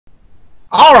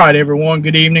All right, everyone.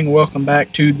 Good evening. Welcome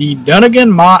back to the Dunnigan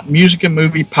Mott Music and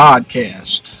Movie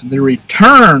Podcast. The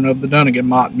return of the Dunnigan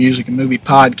Mott Music and Movie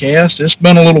Podcast. It's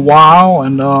been a little while,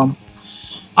 and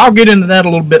I'll get into that a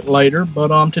little bit later.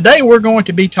 But today we're going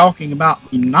to be talking about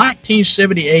the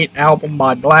 1978 album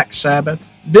by Black Sabbath.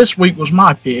 This week was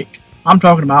my pick. I'm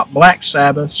talking about Black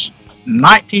Sabbath's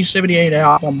 1978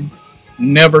 album,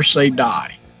 Never Say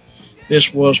Die.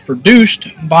 This was produced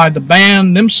by the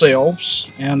band themselves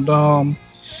and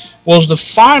was the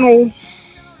final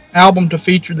album to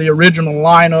feature the original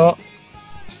lineup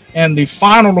and the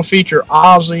final to feature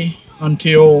Ozzy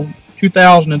until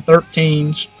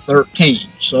 2013's 13.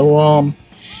 So,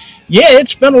 yeah,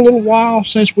 it's been a little while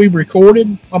since we've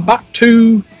recorded, about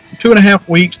 2.5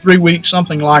 weeks, 3 weeks,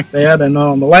 something like that. And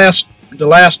the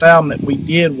last album that we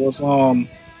did was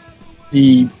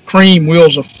the Cream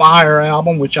Wheels of Fire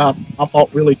album, which I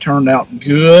thought really turned out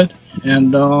good.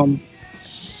 And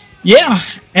yeah,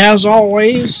 as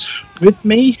always, with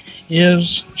me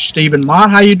is Stephen Mott.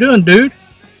 How you doing, dude?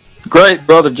 Great,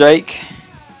 brother Jake.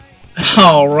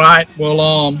 All right.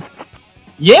 Well,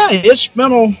 yeah, this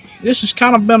has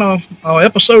kind of been a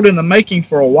episode in the making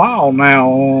for a while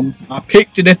now. I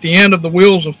picked it at the end of the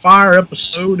Wheels of Fire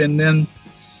episode, and then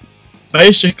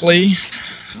basically,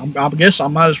 I guess I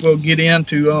might as well get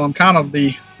into kind of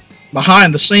the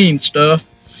behind-the-scenes stuff.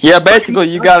 Yeah, basically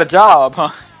you got a job, huh?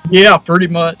 Yeah, pretty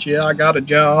much. Yeah, I got a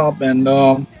job,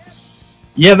 and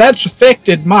yeah, that's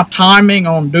affected my timing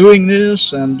on doing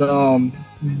this, and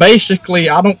basically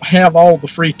I don't have all the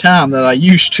free time that I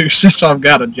used to since I've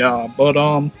got a job. But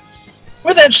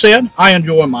with that said, I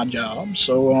enjoy my job,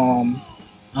 so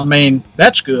I mean,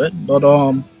 that's good. But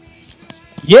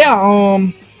yeah,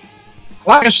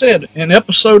 like I said, an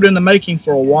episode in the making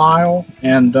for a while,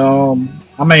 and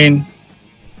I mean,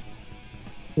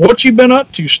 what you been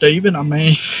up to, Stephen? I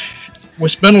mean,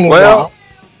 it's been a little while.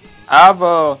 I've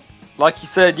like you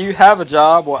said, you have a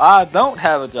job. Well, I don't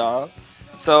have a job,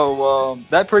 so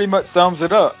that pretty much sums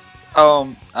it up.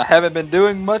 I haven't been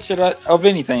doing much of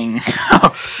anything,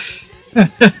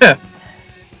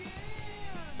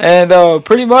 and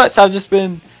pretty much I've just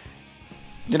been,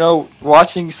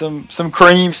 watching some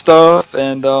Cream stuff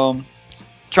and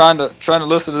trying to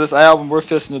listen to this album we're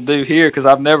fixing to do here, because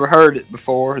I've never heard it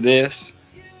before. This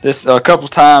a couple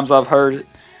times I've heard it,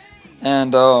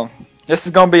 and this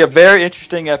is going to be a very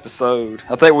interesting episode.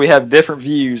 I think we have different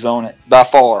views on it by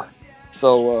far.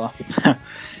 So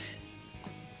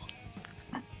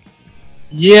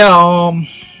yeah,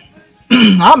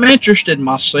 I'm interested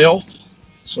myself.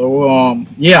 So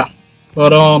yeah,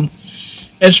 but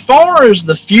as far as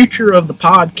the future of the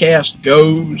podcast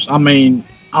goes, I mean,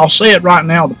 I'll say it right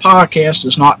now, the podcast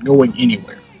is not going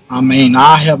anywhere. I mean,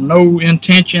 I have no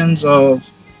intentions of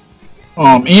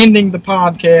ending the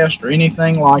podcast or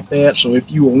anything like that. So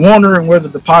if you were wondering whether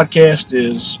the podcast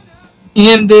is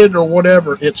ended or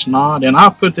whatever, it's not. And I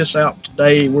put this out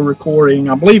today. We're recording,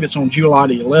 I believe it's on July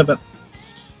the 11th.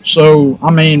 So,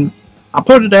 I mean, I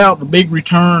put it out, the big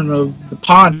return of the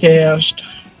podcast.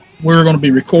 We're going to be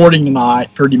recording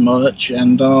tonight, pretty much,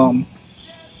 and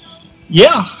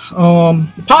yeah,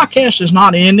 the podcast is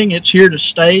not ending; it's here to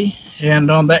stay, and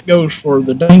that goes for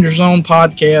the Danger Zone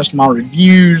podcast, my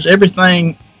reviews,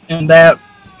 everything in that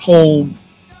whole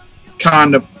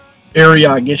kind of area,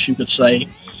 I guess you could say.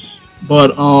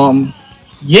 But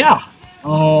yeah,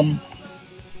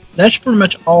 that's pretty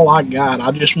much all I got.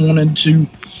 I just wanted to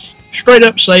straight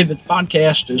up say that the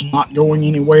podcast is not going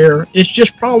anywhere. It's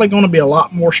just probably going to be a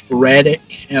lot more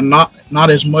sporadic and not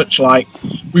as much like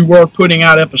we were putting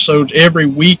out episodes every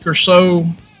week or so.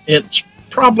 It's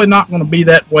probably not going to be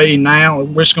that way now.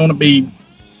 It's going to be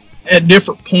at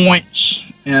different points,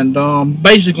 and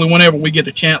basically whenever we get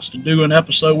a chance to do an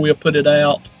episode, we'll put it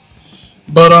out.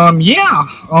 But yeah,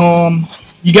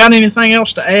 you got anything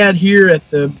else to add here at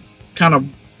the kind of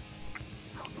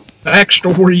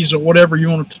backstories or whatever you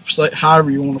want to say, however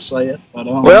you want to say it? But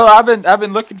well, I've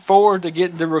been looking forward to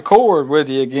getting to record with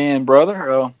you again,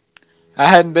 brother. I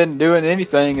hadn't been doing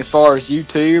anything as far as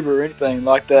YouTube or anything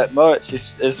like that much,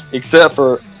 except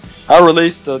for I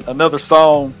released another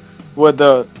song with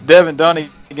Devin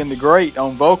Dunnigan the Great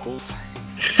on vocals.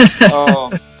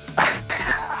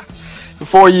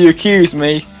 Before you accuse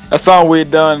me, a song we had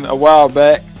done a while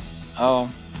back.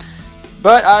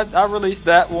 But I released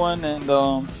that one,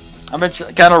 and I've been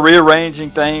kind of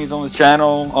rearranging things on the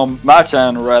channel, on my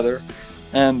channel rather,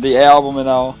 and the album and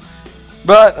all.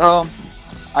 But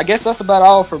I guess that's about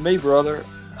all for me, brother.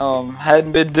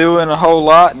 Hadn't been doing a whole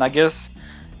lot, and I guess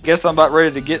I'm about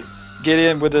ready to get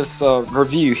in with this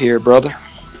review here, brother.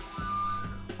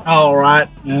 All right,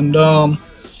 and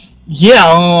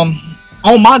yeah,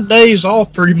 on my days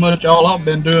off, pretty much all I've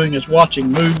been doing is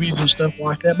watching movies and stuff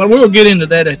like that. But we'll get into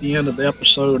that at the end of the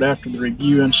episode after the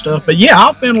review and stuff. But yeah,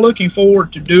 I've been looking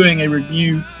forward to doing a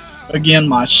review again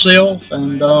myself,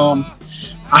 and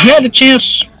I had a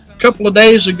chance a couple of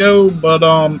days ago, but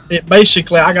it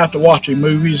basically I got to watching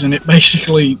movies, and it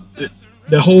basically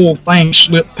the whole thing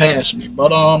slipped past me.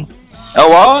 But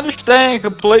Oh, I understand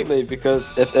completely,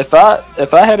 because if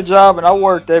I had a job and I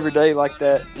worked every day like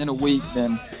that in a week,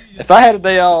 then if I had a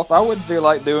day off, I wouldn't feel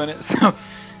like doing it. So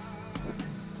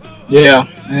yeah,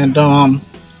 and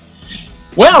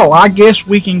well, I guess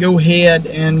we can go ahead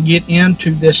and get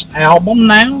into this album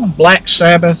now. Black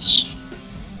Sabbath's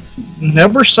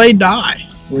Never Say Die,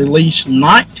 released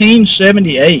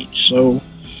 1978, so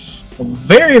a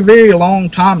very, very long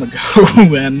time ago.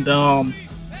 And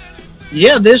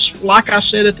yeah, this, like I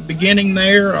said at the beginning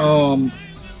there,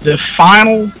 the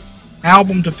final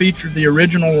album to feature the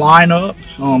original lineup.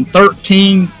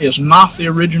 13 is not the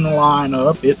original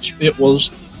lineup. It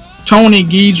was Tony,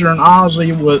 Geezer, and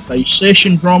Ozzy with a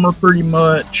session drummer, pretty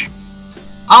much.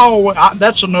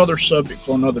 That's another subject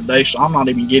for another day, so I'm not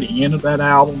even getting into that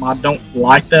album. I don't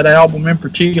like that album in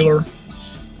particular,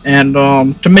 and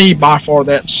to me, by far,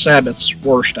 that's Sabbath's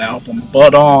worst album.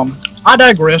 But I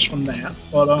digress from that.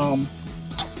 But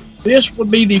this would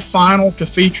be the final to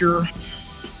feature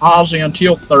Ozzy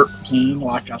until 13,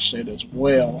 like I said as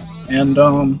well. And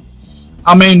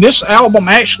I mean, this album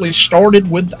actually started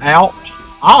without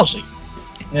Ozzy,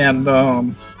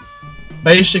 and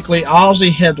basically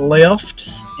Ozzy had left,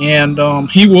 and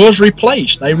he was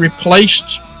replaced. They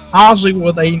replaced Ozzy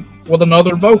with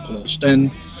another vocalist,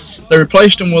 and they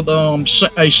replaced him with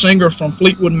a singer from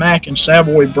Fleetwood Mac and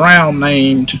Savoy Brown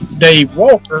named Dave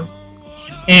Walker.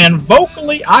 And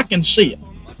vocally, I can see it,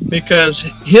 because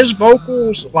his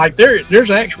vocals, like there's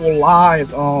actual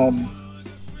live,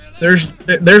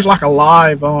 there's like a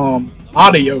live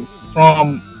audio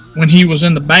from when he was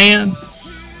in the band,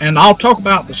 and I'll talk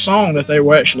about the song that they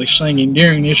were actually singing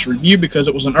during this review, because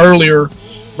it was an earlier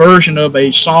version of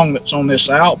a song that's on this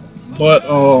album. But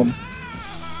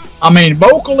I mean,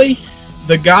 vocally,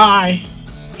 the guy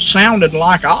sounded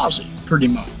like Ozzy pretty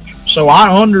much. So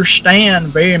I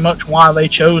understand very much why they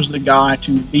chose the guy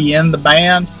to be in the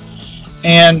band.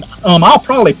 And I'll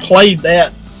probably play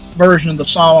that version of the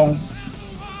song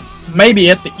maybe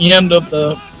at the end of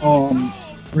the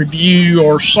review,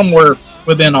 or somewhere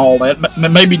within all that.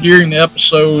 Maybe during the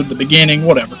episode, the beginning,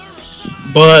 whatever.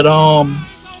 But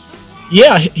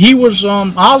yeah, he was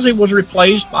Ozzy was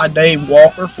replaced by Dave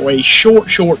Walker for a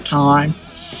short time.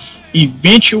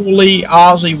 Eventually,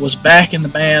 Ozzy was back in the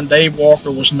band. Dave Walker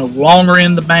was no longer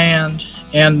in the band,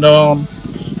 and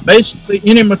basically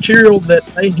any material that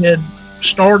they had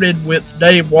started with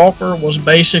Dave Walker was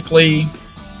basically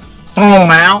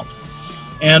thrown out.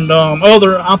 And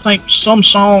I think some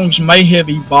songs may have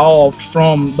evolved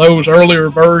from those earlier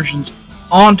versions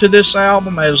onto this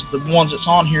album as the ones that's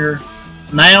on here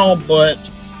now. But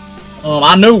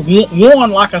I know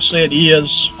one, like I said,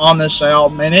 is on this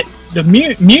album, and the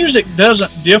music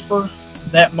doesn't differ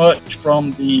that much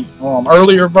from the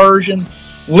earlier version.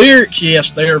 Lyrics, yes,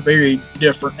 they are very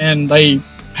different, and they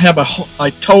have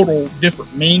a total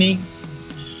different meaning.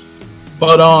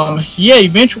 But yeah,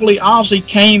 eventually Ozzy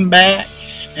came back,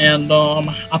 and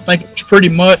I think it was pretty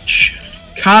much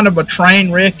kind of a train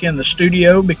wreck in the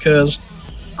studio, because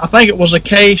I think it was a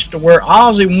case to where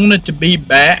Ozzy wanted to be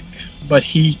back, but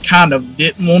he kind of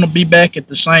didn't want to be back at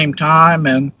the same time,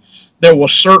 and there were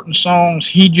certain songs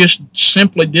he just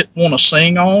simply didn't want to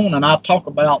sing on, and I'll talk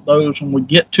about those when we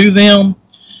get to them.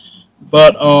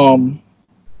 But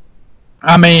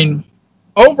I mean,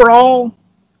 overall,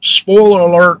 spoiler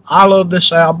alert, I love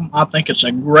this album. I think it's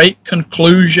a great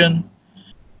conclusion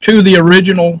to the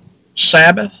original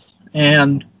Sabbath,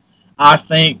 and I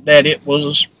think that it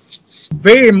was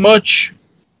very much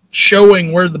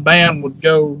showing where the band would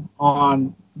go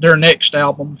on their next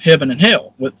album, Heaven and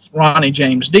Hell, with Ronnie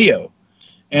James Dio.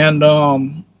 And I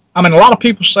mean, a lot of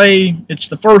people say it's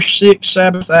the first 6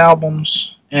 Sabbath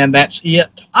albums and that's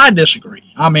it. I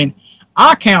disagree. I mean,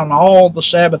 I count all the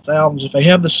Sabbath albums. If they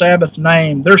have the Sabbath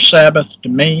name, they're Sabbath to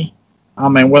me. I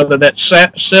mean, whether that's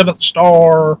Seventh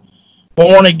Star,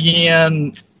 Born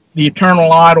Again, The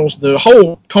Eternal Idols, the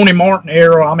whole Tony Martin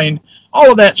era, I mean,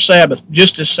 all of that Sabbath,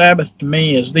 just as Sabbath to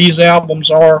me as these albums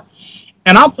are.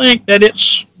 And I think that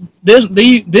it's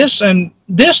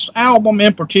this album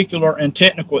in particular and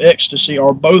Technical Ecstasy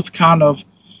are both kind of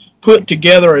put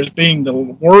together as being the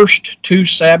worst 2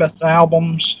 Sabbath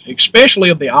albums, especially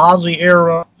of the Ozzy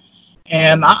era.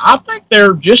 And I think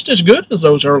they're just as good as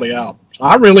those early albums.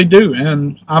 I really do.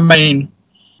 And I mean,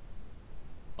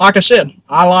 like I said,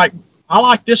 I I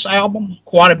like this album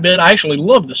quite a bit. I actually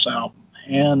love this album,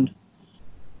 and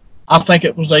I think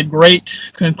it was a great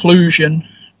conclusion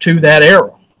to that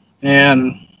era.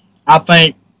 And I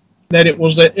think that it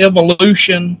was an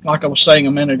evolution, like I was saying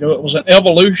a minute ago, it was an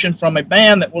evolution from a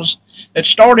band that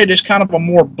started as kind of a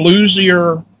more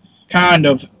bluesier, kind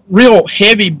of real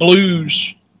heavy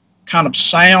blues kind of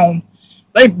sound.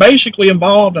 They basically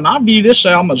evolved, and I view this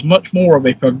album as much more of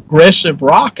a progressive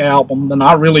rock album than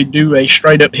I really do a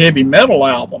straight up heavy metal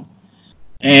album.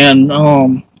 And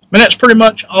that's pretty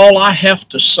much all I have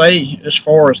to say as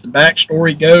far as the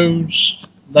backstory goes.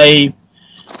 They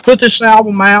put this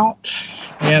album out,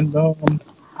 and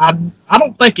I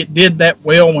don't think it did that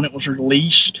well when it was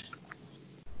released.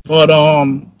 But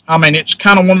it's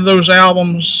kind of one of those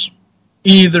albums.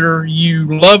 Either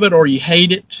you love it or you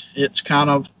hate it. It's kind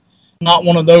of not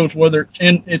one of those whether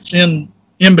it's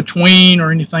in between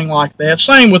or anything like that.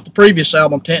 Same with the previous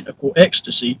album, Technical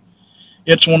Ecstasy.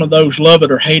 It's one of those love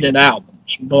it or hate it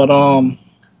albums. But of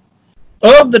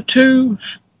the two,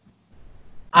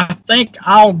 I think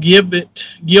I'll give the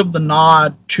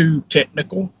nod to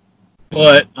Technical.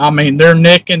 But they're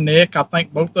neck and neck. I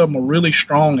think both of them are really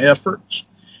strong efforts.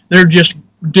 They're just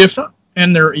different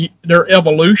in their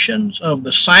evolutions of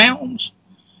the sounds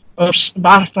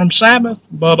from Sabbath.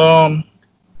 But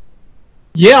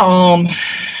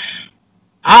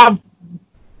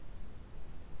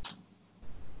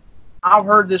I've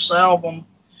heard this album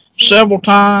several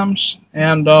times,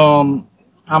 and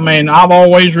I've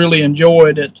always really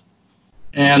enjoyed it.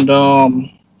 And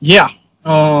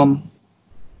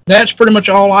that's pretty much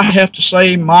all I have to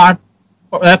say.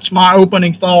 That's my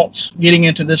opening thoughts getting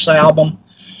into this album.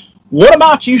 What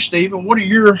about you, Stephen? What are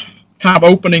your kind of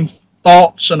opening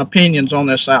thoughts and opinions on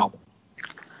this album?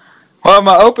 Well,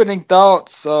 my opening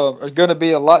thoughts are going to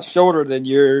be a lot shorter than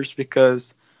yours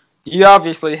because you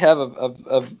obviously have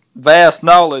a vast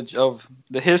knowledge of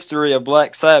the history of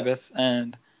Black Sabbath,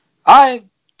 and I,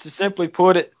 to simply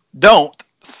put it, don't.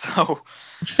 So,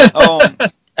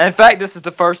 in fact, this is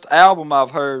the first album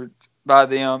I've heard by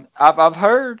them. I've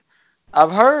heard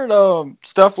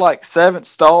stuff like Seventh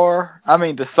Star.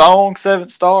 The song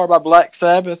Seventh Star by Black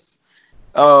Sabbath,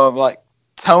 like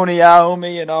Tony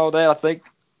Iommi and all that. I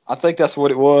think that's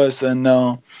what it was, and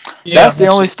that's the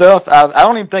only stuff. I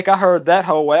don't even think I heard that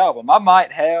whole album. I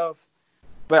might have,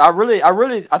 but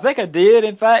I think I did,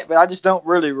 in fact, but I just don't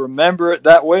really remember it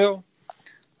that well.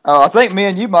 I think me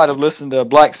and you might have listened to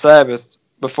Black Sabbath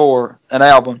before an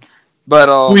album, but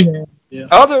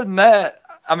other than that,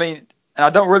 and I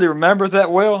don't really remember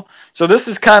that well. So this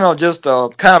is kind of just a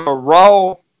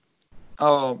raw.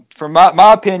 From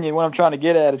my opinion, what I'm trying to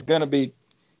get at is going to be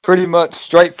pretty much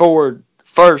straightforward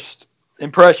first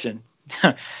impression.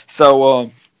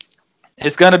 So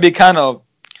it's going to be kind of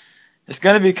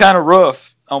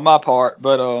rough on my part,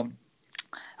 but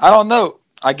I don't know.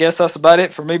 I guess that's about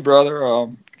it for me, brother.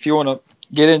 If you want to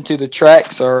get into the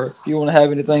tracks, or if you want to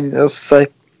have anything else to say.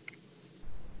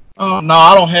 No,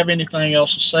 I don't have anything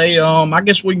else to say. I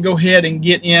guess we can go ahead and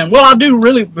get in. Well, I do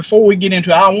really. Before we get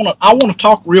into it, I want to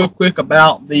talk real quick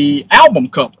about the album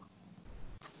cover.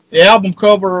 The album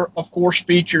cover, of course,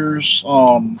 features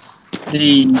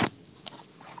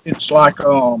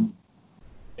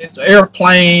it's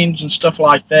airplanes and stuff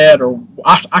like that, or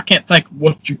I can't think of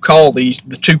what you call the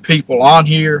two people on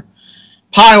here.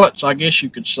 Pilots, I guess you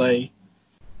could say.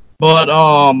 But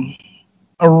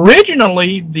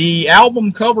originally, the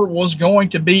album cover was going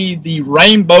to be the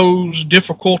Rainbow's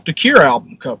Difficult to Cure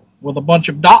album cover with a bunch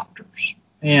of doctors.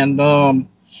 And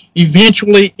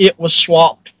eventually, it was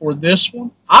swapped for this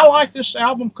one. I like this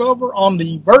album cover. On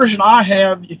the version I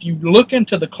have, if you look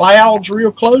into the clouds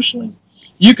real closely,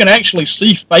 you can actually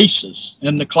see faces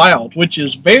in the clouds, which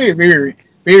is very, very,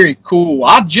 very cool.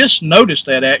 I just noticed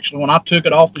that, actually, when I took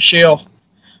it off the shelf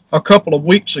a couple of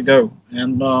weeks ago.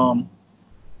 And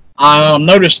I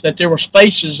noticed that there was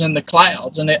faces in the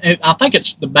clouds, and I think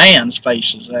it's the band's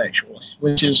faces, actually,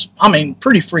 which is,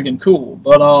 pretty freaking cool.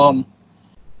 But,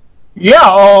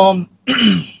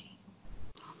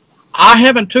 I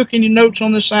haven't took any notes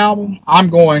on this album. I'm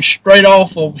going straight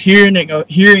off of hearing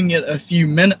it a few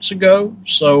minutes ago.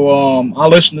 So, I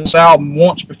listened to this album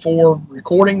once before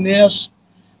recording this.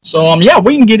 So,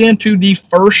 we can get into the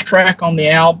first track on the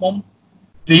album,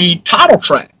 the title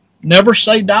track, Never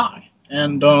Say Die.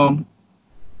 And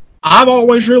I've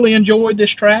always really enjoyed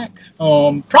this track.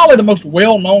 Probably the most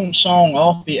well-known song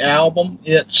off the album.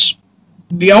 It's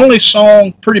the only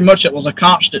song pretty much that was a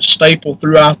constant staple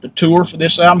throughout the tour for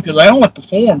this album, because they only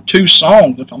performed 2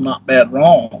 songs, if I'm not bad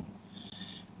wrong.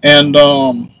 And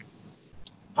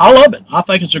I love it. I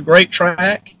think it's a great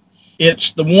track.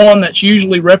 It's the one that's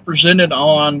usually represented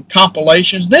on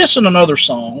compilations. This and another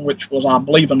song, which was, I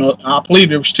believe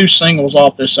there was 2 singles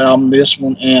off this album, this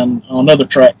one and another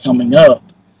track coming up.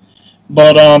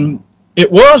 But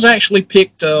it was actually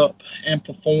picked up and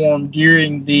performed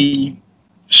during the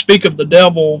Speak of the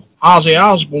Devil Ozzy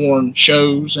Osbourne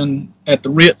shows at the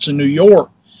Ritz in New York,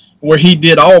 where he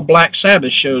did all Black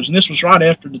Sabbath shows. And this was right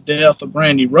after the death of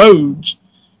Randy Rhoads,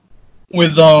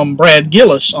 with Brad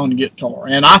Gillis on guitar.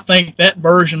 And I think that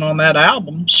version on that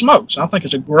album smokes. I think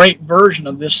it's a great version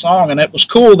of this song, and it was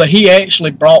cool that he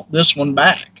actually brought this one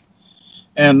back.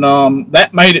 And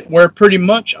that made it where pretty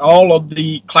much all of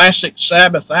the classic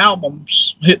Sabbath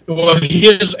albums,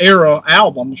 his era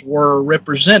albums, were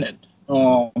represented.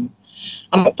 I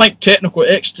don't think Technical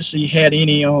Ecstasy had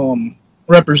any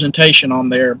representation on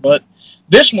there, but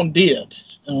this one did.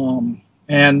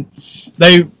 And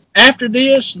after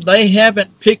this, they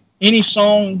haven't picked any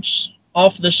songs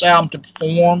off this album to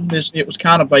perform. It was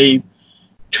kind of a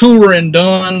tour and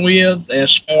done with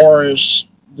as far as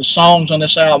the songs on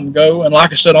this album go. And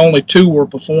like I said, only 2 were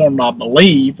performed, I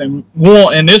believe, and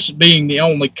this being the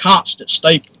only constant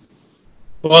staple.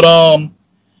 But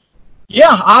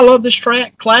yeah, I love this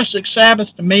track. Classic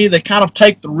Sabbath to me. They kind of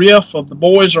take the riff of "The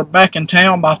Boys Are Back in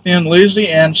Town" by Thin Lizzy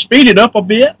and speed it up a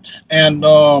bit. And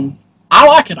I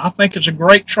like it. I think it's a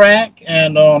great track.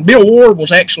 And Bill Ward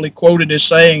was actually quoted as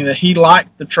saying that he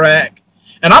liked the track.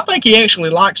 And I think he actually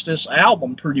likes this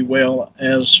album pretty well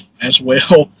as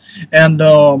well.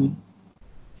 And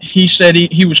he said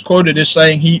he was quoted as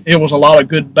saying it was a lot of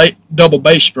good double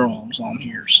bass drums on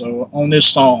here, so on this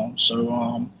song.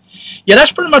 So, yeah,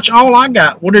 that's pretty much all I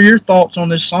got. What are your thoughts on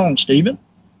this song, Stephen?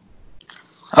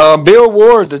 Bill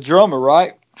Ward, the drummer,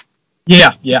 right?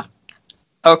 Yeah.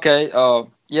 Okay,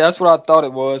 yeah, that's what I thought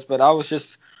it was, but I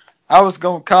was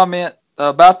going to comment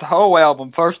about the whole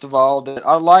album, first of all, that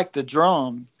I like the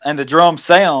drum and the drum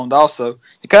sound also.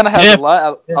 It kind of has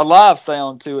a live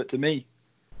sound to it to me.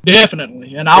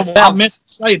 Definitely, and I meant to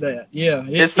say that, yeah.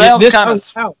 It sounds kind of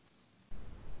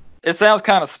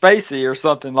spacey or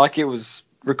something, like it was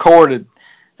recorded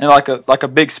in like a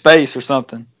big space or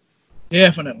something.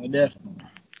 Definitely.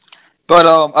 But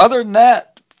other than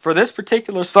that, for this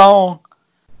particular song,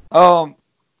 I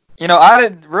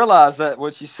didn't realize that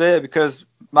what you said, because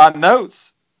my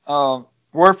notes,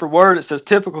 word for word, it says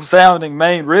typical sounding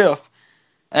main riff,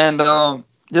 and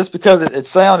just because it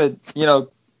sounded,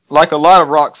 like a lot of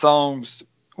rock songs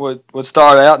would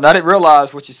start out, and I didn't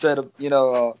realize what you said,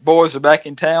 Boys Are Back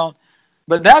in Town.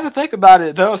 But now to think about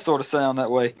it does sort of sound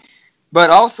that way. But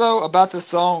also about this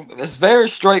song, it's very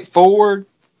straightforward.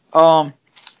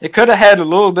 It could have had a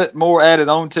little bit more added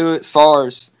on to it as far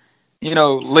as,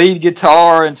 lead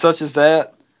guitar and such as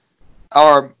that,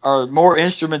 or more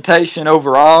instrumentation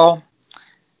overall.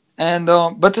 And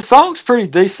but the song's pretty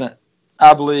decent,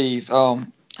 I believe,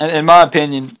 in my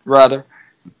opinion, rather.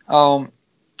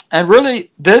 And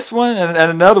really, this one and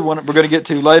another one that we're going to get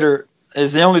to later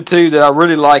is the only 2 that I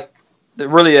really like,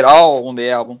 really at all on the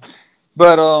album.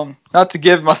 But not to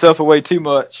give myself away too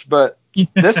much, but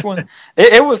this one,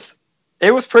 it was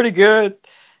pretty good,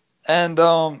 and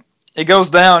it goes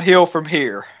downhill from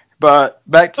here. But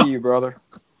back to you, brother.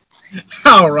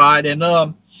 All right, and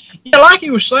yeah, like he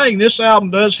was saying, this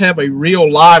album does have a real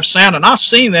live sound, and I've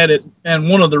seen that in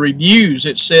one of the reviews.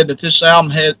 It said that this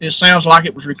album it sounds like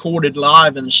it was recorded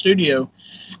live in the studio.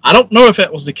 I don't know if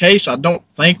that was the case. I don't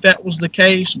think that was the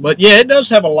case, but yeah, it does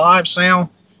have a live sound.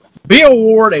 Bill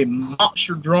Ward, a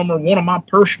monster drummer, one of my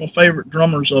personal favorite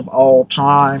drummers of all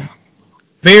time.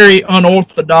 Very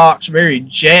unorthodox, very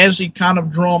jazzy kind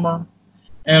of drummer.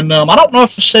 And I don't know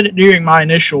if I said it during my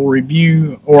initial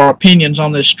review or opinions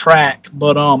on this track,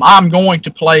 but I'm going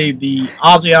to play the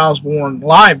Ozzy Osbourne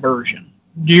live version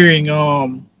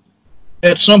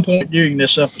at some point during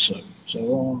this episode.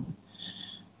 So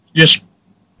just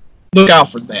look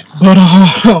out for that.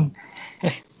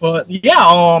 But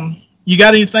yeah, you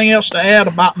got anything else to add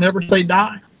about Never Say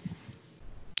Die?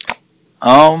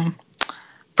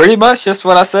 Pretty much just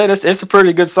what I said. It's a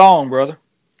pretty good song, brother.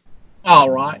 All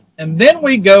right. And then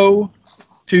we go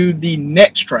to the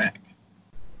next track,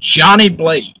 Johnny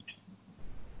Blade.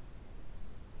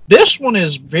 This one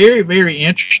is very, very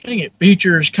interesting. It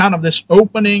features kind of this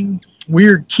opening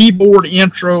weird keyboard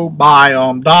intro by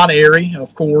Don Airey,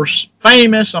 of course,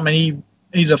 famous. I mean,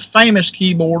 he's a famous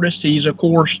keyboardist.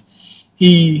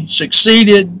 He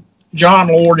succeeded John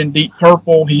Lord in Deep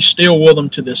Purple. He's still with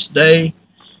them to this day.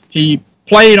 He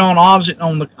played on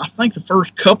Ozzy I think the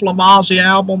first couple of Ozzy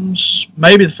albums,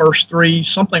 maybe the first 3,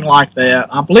 something like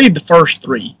that. I believe the first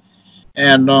 3.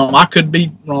 And I could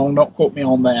be wrong, don't quote me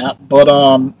on that. But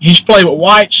he's played with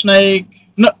Whitesnake.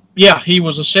 No, yeah, he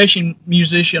was a session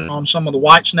musician on some of the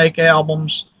Whitesnake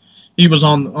albums. He was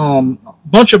on a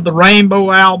bunch of the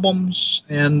Rainbow albums,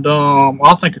 and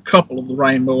I think a couple of the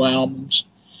Rainbow albums.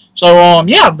 So,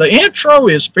 yeah, the intro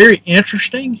is very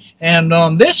interesting,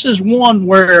 and this is one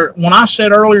where, when I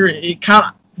said earlier,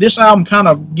 this album kind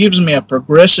of gives me a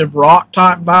progressive rock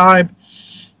type vibe.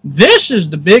 This is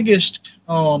the biggest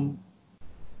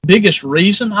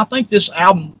reason. I think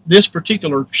this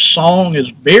particular song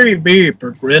is very, very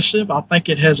progressive. I think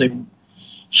it has a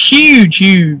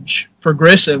huge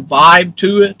progressive vibe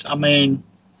to it. I mean,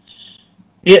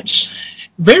 it's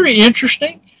very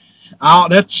interesting.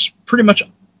 That's pretty much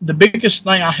the biggest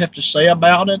thing I have to say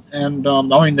about it. And I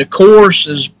mean, the chorus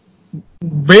is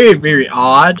very, very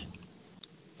odd.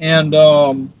 And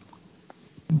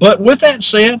but with that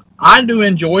said, I do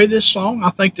enjoy this song. I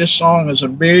think this song is a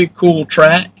very cool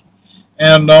track.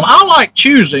 And I like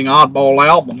choosing oddball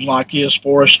albums like this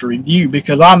for us to review,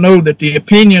 because I know that the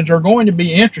opinions are going to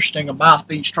be interesting about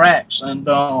these tracks. And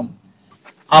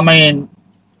I mean,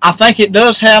 I think it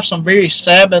does have some very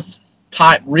Sabbath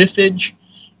type riffage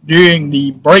during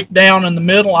the breakdown in the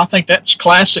middle. I think that's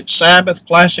classic Sabbath,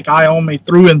 classic Iommi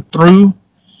through and through.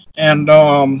 And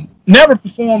never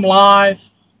performed live,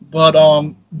 but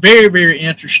very, very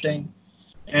interesting.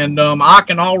 And I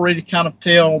can already kind of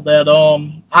tell that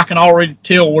I can already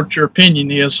tell what your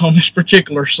opinion is on this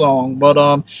particular song. But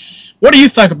what do you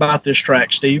think about this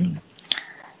track, Stephen?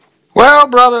 Well,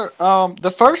 brother,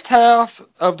 the first half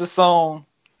of the song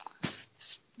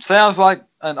sounds like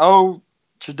an old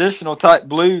traditional type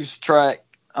blues track.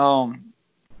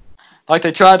 Like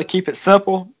they tried to keep it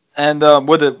simple, and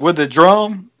with the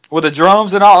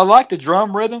drums and all. I like the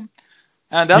drum rhythm.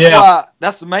 And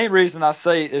that's the main reason I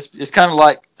say it's kind of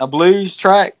like a blues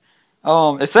track.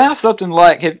 It sounds something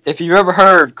like if you've ever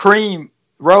heard Cream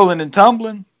Rolling and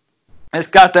Tumbling, it's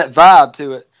got that vibe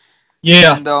to it.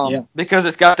 Yeah. And because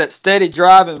it's got that steady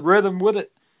driving rhythm with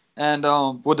it, and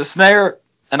with the snare,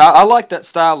 and I like that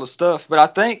style of stuff. But I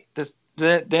think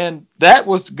then that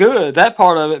was good, that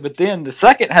part of it. But then the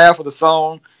second half of the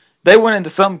song, they went into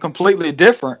something completely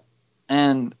different,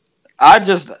 and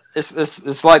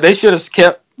it's like they should have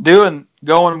kept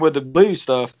going with the blues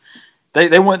stuff.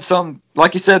 They went some,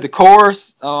 like you said, the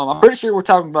chorus. I'm pretty sure we're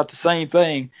talking about the same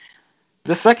thing.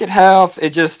 The second half,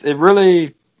 it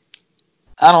really,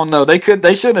 I don't know. They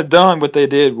shouldn't have done what they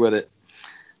did with it.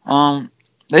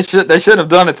 They shouldn't have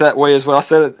done it that way, as well. I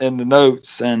said it in the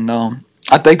notes, and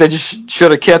I think they just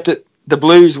should have kept it the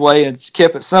blues way and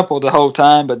kept it simple the whole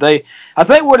time. But I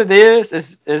think what it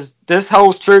is this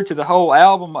holds true to the whole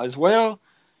album as well.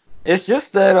 It's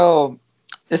just that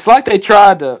it's like they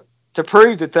tried to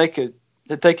prove that they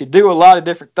could do a lot of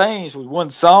different things with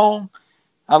one song,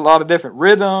 a lot of different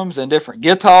rhythms and different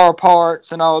guitar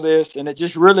parts and all this, and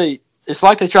it's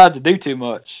like they tried to do too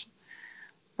much.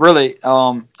 Really,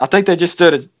 I think they just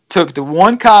took the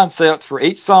one concept for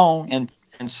each song and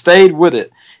stayed with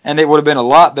it, and it would have been a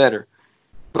lot better.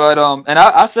 But and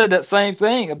I said that same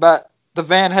thing about the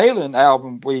Van Halen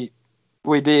album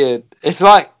we did. It's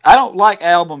like I don't like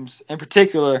albums in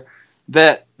particular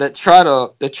that try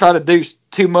to do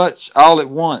too much all at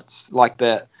once like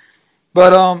that.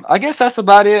 But I guess that's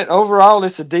about it. Overall,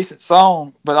 it's a decent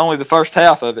song, but only the first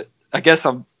half of it. I guess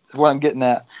what I'm getting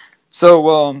at.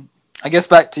 So I guess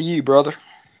back to you, brother.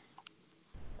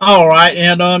 All right,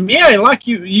 and yeah, like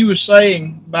you were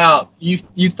saying about you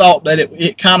thought that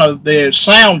it kind of the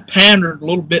sound pandered a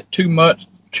little bit too much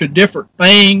to different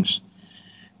things.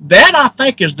 That I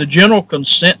think is the general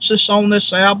consensus on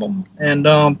this album, and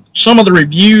some of the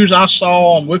reviews I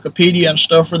saw on Wikipedia and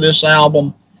stuff for this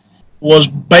album was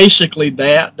basically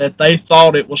that they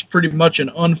thought it was pretty much an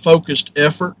unfocused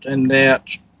effort, and that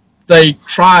they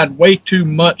tried way too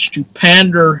much to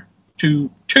pander to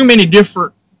too many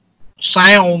different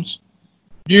sounds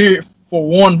for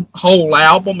one whole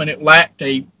album, and it lacked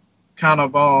a kind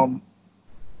of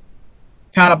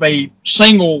a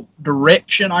single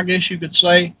direction, I guess you could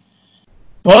say.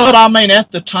 But I mean,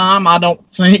 at the time, I don't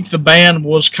think the band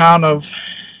was kind of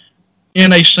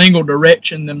in a single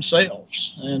direction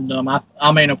themselves. And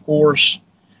I mean, of course,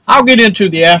 I'll get into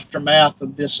the aftermath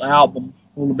of this album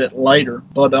a little bit later.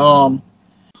 But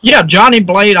yeah, Johnny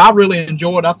Blade, I really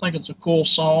enjoyed. I think it's a cool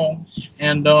song.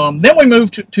 And then we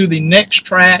moved to the next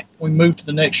track.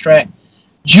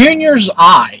 Junior's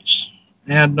Eyes.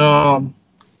 And I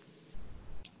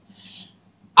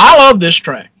love this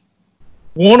track.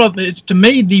 It's to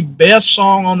me the best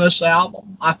song on this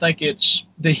album. I think it's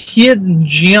the hidden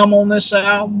gem on this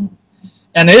album.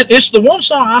 And it's the one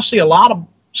song I see a lot of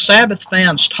Sabbath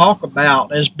fans talk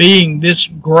about as being this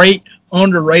great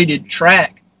underrated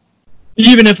track,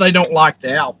 even if they don't like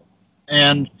the album.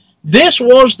 And this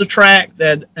was the track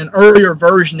that an earlier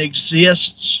version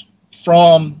exists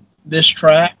from this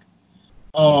track,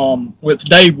 with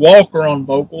Dave Walker on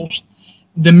vocals.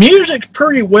 The music's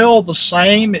pretty well the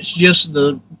same. It's just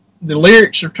the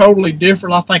lyrics are totally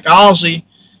different. I think Ozzy,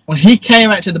 when he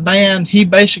came out to the band, he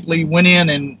basically went in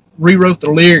and rewrote the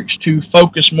lyrics to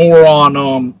focus more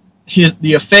on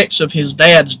the effects of his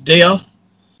dad's death.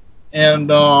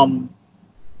 And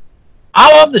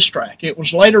I love this track. It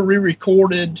was later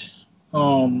re-recorded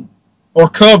or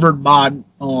covered by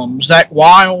Zakk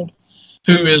Wylde,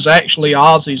 who is actually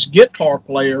Ozzy's guitar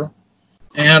player.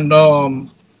 And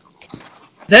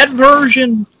that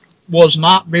version was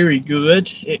not very good.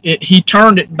 He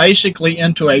turned it basically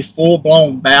into a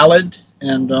full-blown ballad,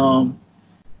 and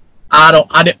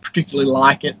I didn't particularly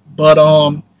like it. But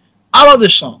I love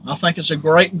this song. I think it's a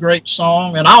great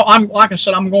song. And I'm like I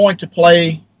said, I'm going to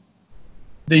play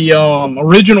the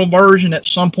original version at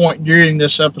some point during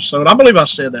this episode. I believe I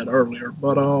said that earlier,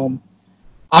 but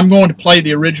I'm going to play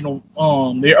the original,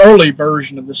 the early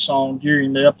version of this song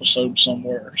during the episode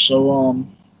somewhere. So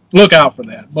look out for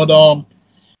that. But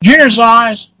Junior's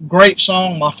Eyes, great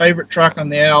song, my favorite track on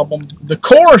the album. The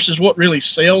chorus is what really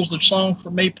sells the song for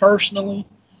me personally.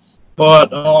 But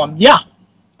yeah,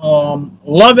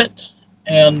 love it.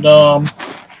 And to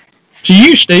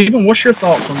you, Stephen, what's your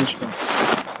thoughts on this one?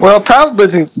 Well,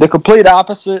 probably the complete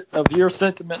opposite of your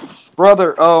sentiments,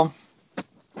 brother.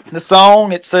 The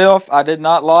song itself, I did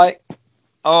not like.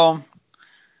 And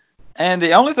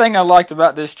the only thing I liked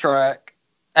about this track,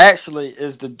 actually,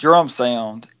 is the drum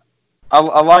sound.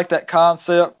 I like that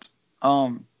concept.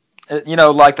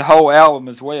 Like the whole album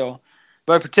as well,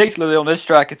 but particularly on this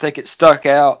track, I think it stuck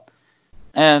out.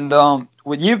 And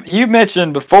when you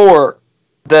mentioned before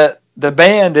that the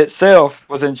band itself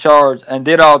was in charge and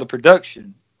did all the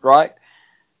production, right?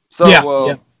 So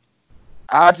yeah.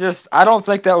 I don't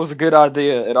think that was a good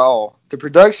idea at all. The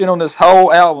production on this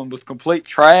whole album was complete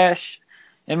trash,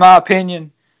 in my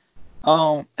opinion.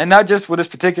 And not just with this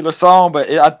particular song, but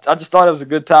I just thought it was a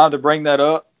good time to bring that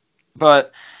up.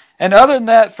 And other than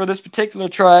that, for this particular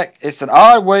track, it's an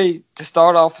odd way to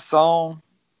start off a song,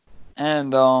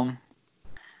 and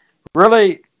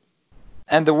really,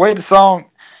 and the way the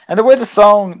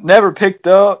song never picked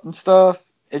up and stuff,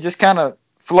 it just kind of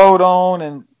flowed on,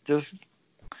 and just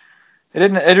it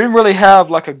didn't really have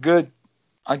like a good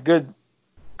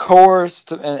chorus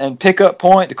and pickup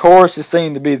point. The chorus just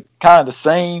seemed to be kind of the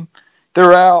same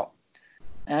throughout,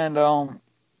 and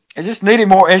it just needed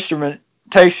more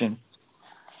instrumentation.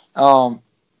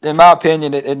 In my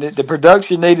opinion, the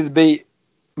production needed to be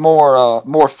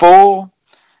more full,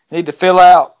 need to fill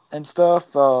out and stuff.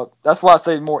 That's why I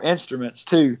say more instruments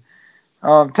too.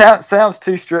 Sounds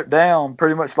too stripped down,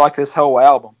 pretty much like this whole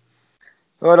album.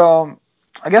 But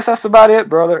I guess that's about it,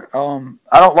 brother.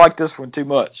 I don't like this one too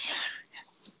much.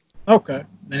 Okay,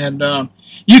 and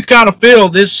you kind of feel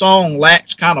this song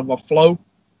lacks kind of a flow.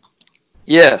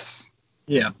 Yes.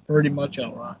 Yeah, pretty much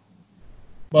all right.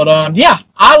 But yeah,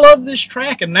 I love this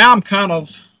track, and now I'm kind of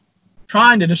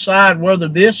trying to decide whether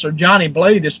this or Johnny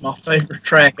Blade is my favorite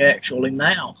track actually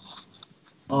now,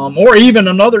 or even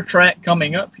another track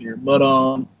coming up here. But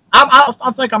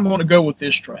I think I'm going to go with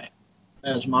this track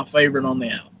as my favorite on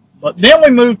the album. But then we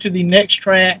move to the next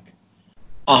track,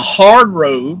 A Hard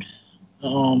Road.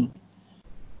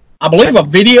 I believe a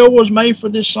video was made for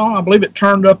this song. I believe it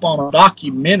turned up on a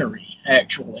documentary,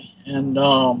 actually. And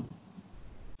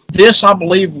this, I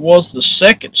believe, was the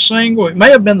second single. It may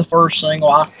have been the first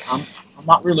single. I'm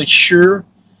not really sure.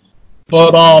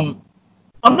 But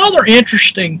another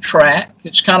interesting track.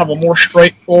 It's kind of a more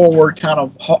straightforward kind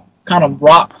of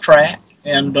rock track.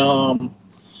 And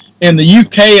in the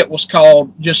UK, it was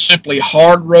called just simply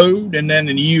Hard Road. And then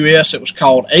in the US, it was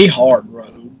called A Hard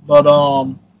Road. But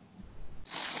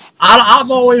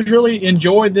I've always really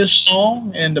enjoyed this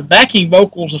song. And the backing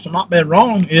vocals, if I'm not been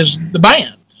wrong, is the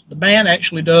band. The band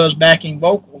actually does backing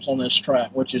vocals on this track,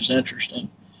 which is interesting.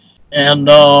 And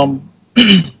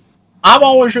I've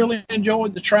always really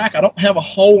enjoyed the track. I don't have a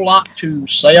whole lot to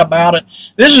say about it.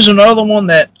 This is another one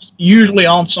that's usually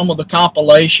on some of the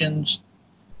compilations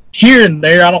here and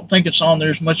there. I don't think it's on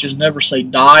there as much as Never Say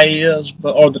Die is,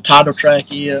 or the title track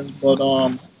is, but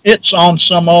it's on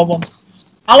some of them.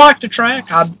 I like the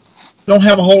track. I don't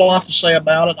have a whole lot to say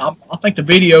about it. I think the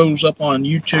video's up on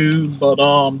YouTube, but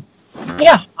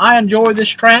yeah, I enjoy this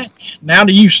track. Now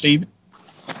to you, Stephen.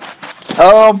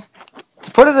 To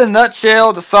put it in a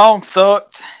nutshell, the song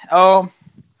sucked. I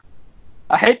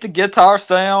hate the guitar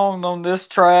sound on this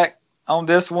track, on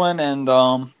this one, and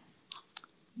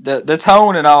the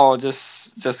tone and all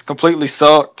just completely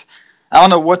sucked. I don't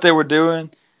know what they were doing.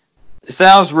 it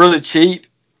sounds really cheap.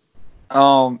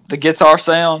 The guitar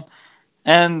sound,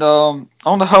 and on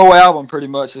the whole album, pretty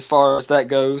much as far as that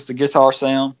goes, the guitar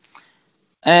sound,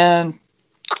 and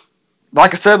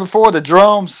like I said before, the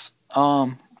drums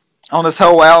on this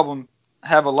whole album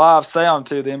have a live sound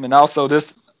to them, and also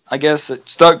this, I guess, it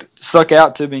stuck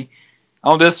out to me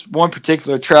on this one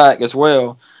particular track as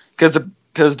well, because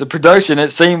the production,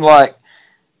 it seemed like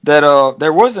that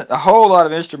there wasn't a whole lot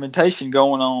of instrumentation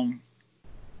going on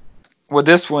with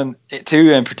this one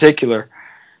too in particular,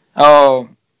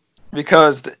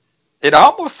 because it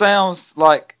almost sounds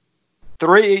like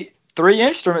three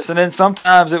instruments, and then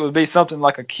sometimes it would be something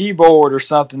like a keyboard or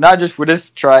something, not just with this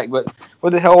track, but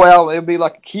with the whole album, it would be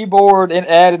like a keyboard and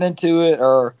added into it,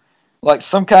 or like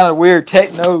some kind of weird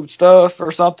techno stuff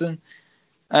or something.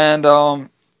 And I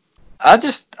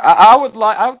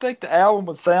would think the album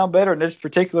would sound better in this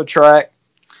particular track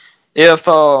if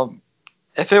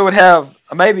it would have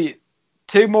maybe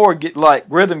two more like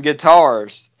rhythm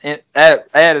guitars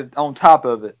added on top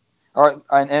of it,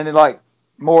 and like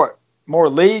more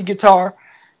lead guitar.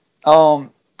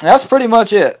 That's pretty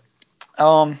much it.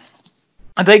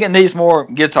 I think it needs more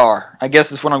guitar, I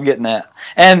guess is what I'm getting at.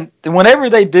 And whenever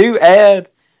they do add,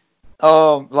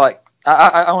 like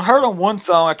I heard on one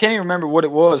song, I can't even remember what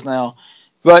it was now,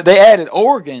 but they added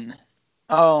organ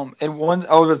in one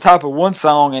over the top of one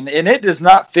song, and it does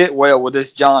not fit well with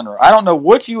this genre. I don't know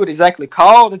what you would exactly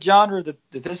call the genre that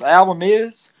this album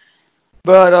is,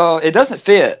 but it doesn't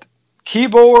fit.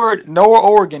 Keyboard nor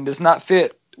organ does not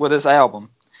fit with this album.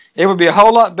 It would be a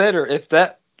whole lot better if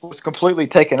that was completely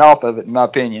taken off of it, in my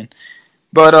opinion.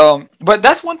 But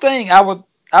that's one thing I would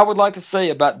like to say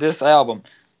about this album.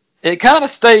 It kind of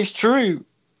stays true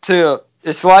to,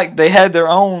 it's like they had their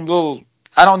own little,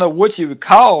 I don't know what you would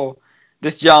call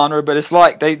this genre, but it's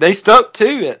like they stuck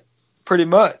to it pretty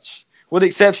much, with the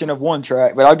exception of one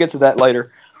track, but I'll get to that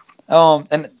later.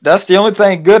 And that's the only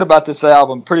thing good about this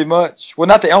album, pretty much. Well,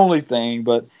 not the only thing,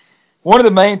 but one of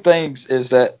the main things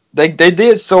is that they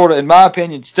did sort of, in my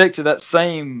opinion, stick to that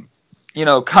same,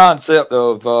 concept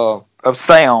of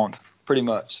sound, pretty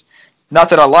much. Not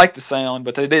that I like the sound,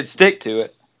 but they did stick to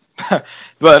it.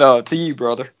 But to you,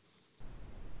 brother.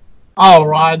 All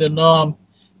right, and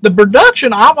the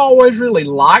production I've always really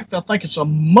liked. I think it's a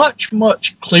much,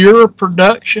 much clearer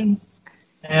production,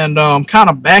 and kind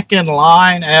of back in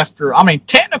line after. I mean,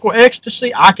 Technical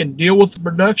Ecstasy, I can deal with the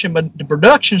production, but the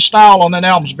production style on that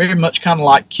album is very much kind of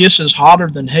like Kisses Hotter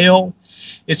Than Hell.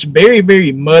 It's very,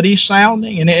 very muddy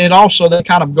sounding, and it also, they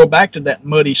kind of go back to that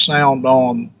muddy sound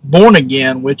on Born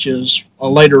Again, which is a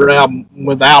later album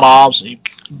without Ozzy.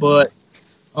 But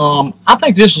I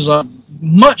think this is a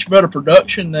much better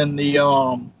production than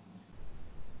the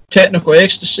Technical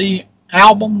Ecstasy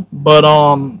album, but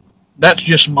that's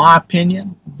just my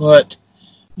opinion. But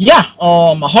yeah,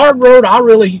 A Hard Road I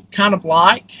really kind of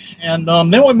like. And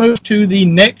then we move to the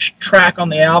next track on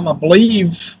the album. I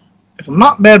believe, if I'm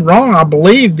not bad wrong, I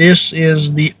believe this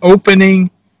is the opening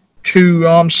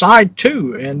to side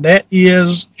 2, and that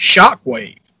is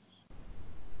Shockwave.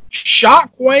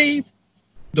 Shockwave,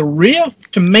 the riff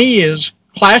to me is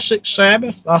classic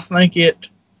Sabbath. I think it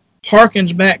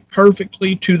harkens back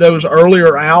perfectly to those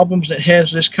earlier albums. It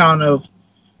has this kind of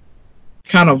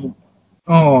doomy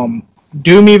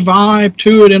vibe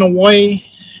to it in a way,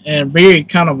 and very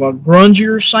kind of a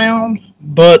grungier sound.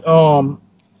 But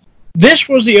this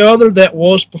was the other that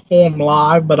was performed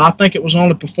live, but I think it was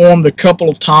only performed a couple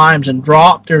of times and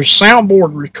dropped. There's a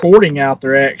soundboard recording out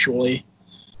there actually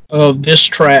of this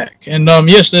track, and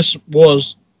yes, this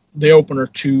was the opener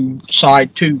to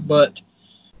side 2, but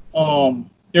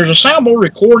there's a soundboard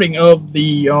recording of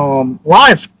the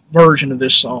live version of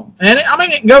this song, and I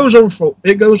mean it goes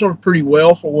over pretty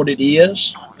well for what it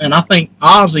is. And I think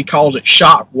Ozzy calls it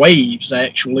Shock Waves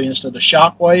actually instead of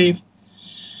Shockwave.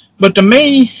 But to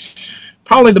me,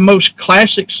 probably the most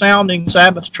classic sounding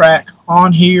Sabbath track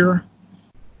on here,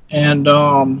 and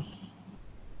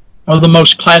or the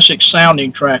most classic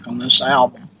sounding track on this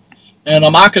album. And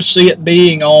I could see it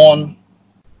being on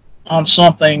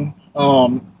something,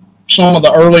 some of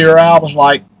the earlier albums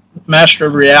like Master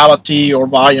of Reality or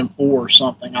Volume 4 or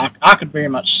something. I could very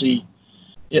much see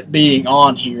it being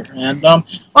on here. And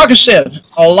like I said,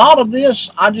 a lot of this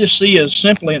I just see as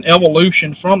simply an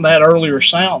evolution from that earlier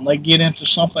sound. They get into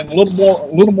something a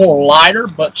little more lighter,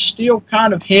 but still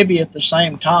kind of heavy at the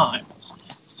same time.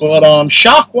 But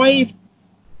Shockwave,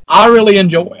 I really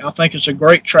enjoy. I think it's a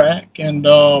great track, and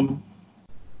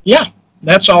yeah,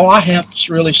 that's all I have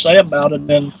to really say about it.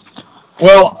 And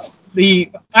well,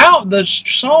 the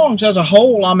songs as a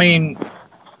whole, I mean,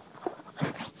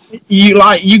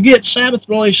 you get Sabbath,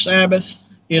 Bloody Sabbath,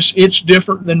 it's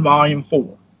different than Volume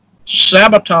 4.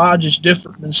 Sabotage is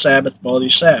different than Sabbath, Bloody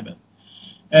Sabbath.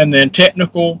 And then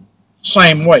Technical,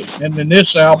 same way. And then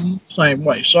this album, same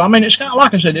way. So, I mean, it's kind of,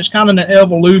 like I said, it's kind of an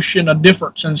evolution, a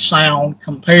difference in sound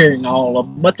comparing all of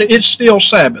them. But it's still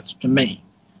Sabbath to me.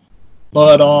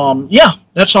 But, yeah,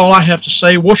 that's all I have to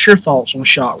say. What's your thoughts on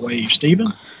Shockwave, Stephen?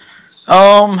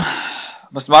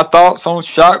 What's my thoughts on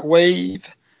Shockwave,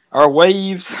 or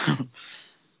Waves?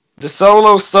 The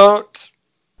solo sucked.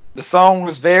 The song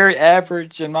was very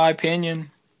average, in my opinion.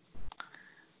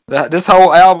 This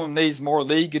whole album needs more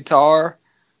lead guitar.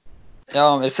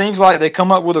 It seems like they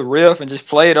come up with a riff and just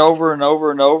play it over and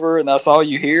over and over, and that's all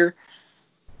you hear.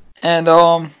 And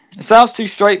it sounds too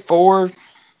straightforward,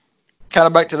 kind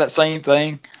of back to that same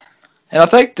thing. And I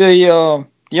think the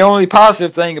only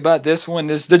positive thing about this one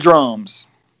is the drums.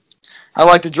 I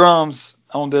like the drums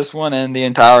on this one and the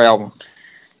entire album.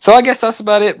 So I guess that's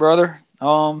about it, brother.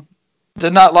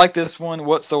 Did not like this one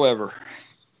whatsoever.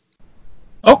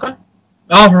 Okay.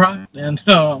 All right. And,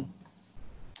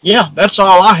 yeah, that's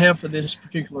all I have for this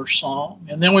particular song.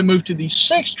 And then we move to the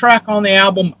 6th track on the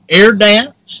album, Air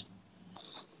Dance.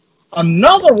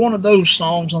 Another one of those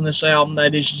songs on this album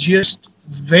that is just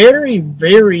very,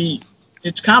 very,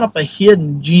 it's kind of a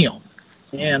hidden gem.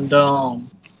 And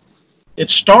it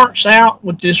starts out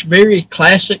with this very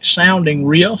classic sounding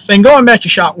riff. And going back to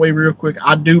Shockwave real quick,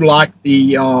 I do like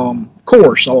the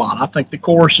chorus a lot. I think the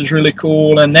chorus is really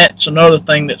cool, and that's another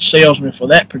thing that sells me for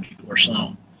that particular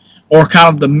song. Or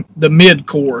kind of the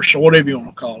mid-chorus, or whatever you want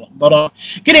to call it. But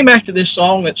getting back to this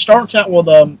song, it starts out with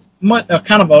a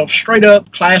kind of a straight-up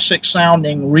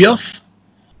classic-sounding riff,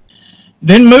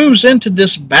 then moves into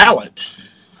this ballad.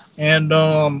 And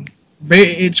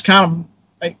it's kind of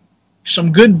like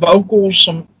some good vocals,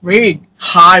 some very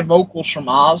high vocals from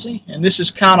Ozzy. And this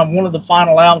is kind of one of the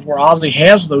final albums where Ozzy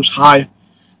has those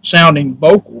high-sounding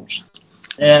vocals.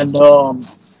 And,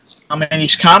 I mean,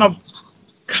 he's kind of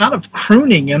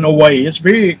crooning in a way. It's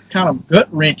very kind of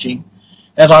gut-wrenching.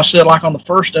 As I said, like on the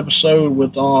first episode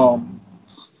with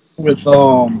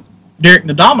Derek and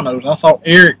the Dominoes, I thought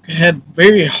Eric had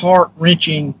very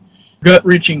heart-wrenching,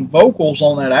 gut-wrenching vocals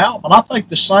on that album. And I think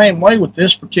the same way with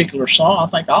this particular song. I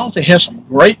think Ozzy has some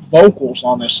great vocals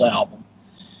on this album,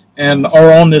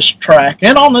 or on this track,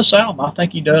 and on this album. I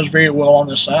think he does very well on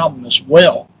this album as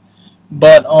well.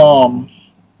 But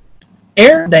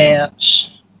Air Dance,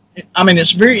 I mean,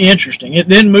 it's very interesting. It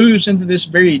then moves into this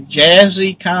very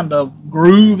jazzy kind of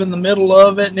groove in the middle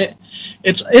of it, and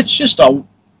it's just a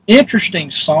interesting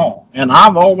song. And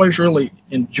I've always really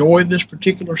enjoyed this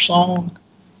particular song,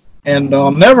 and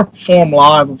never performed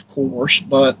live, of course.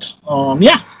 But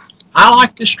yeah, I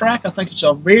like this track. I think it's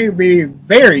a very, very,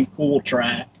 very cool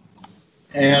track,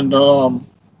 and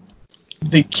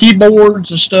the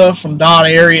keyboards and stuff from Don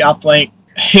Airey, I think,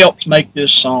 helped make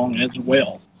this song as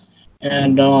well.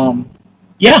 And,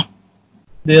 yeah,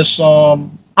 this, I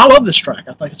love this track.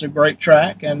 I think it's a great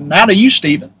track. And now to you,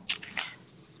 Stephen.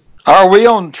 Are we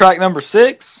on track number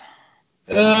 6?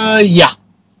 Yeah.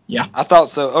 Yeah. I thought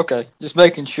so. Okay. Just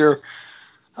making sure.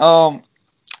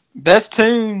 Best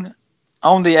tune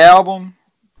on the album,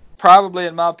 probably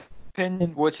in my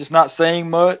opinion, which is not saying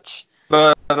much,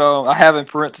 but I have in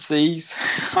parentheses.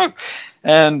 But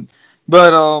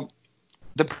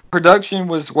the production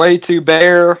was way too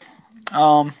bare.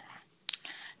 The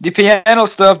piano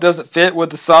stuff doesn't fit with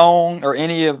the song or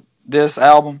any of this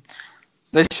album.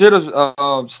 They should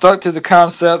have stuck to the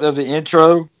concept of the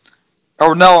intro.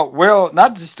 Or no, well,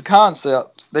 not just the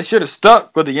concept. They should have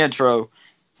stuck with the intro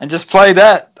and just play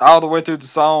that all the way through the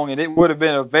song, and it would have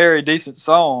been a very decent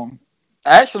song.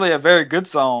 Actually, a very good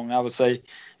song, I would say,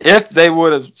 if they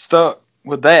would have stuck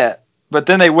with that. But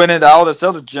then they went into all this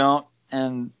other junk,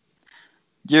 and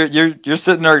you're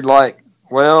sitting there like,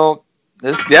 well,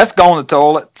 that's going to the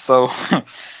toilet. So,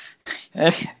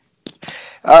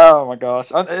 oh my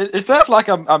gosh, it sounds like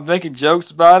I'm making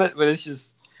jokes about it, but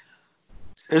it's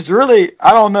really,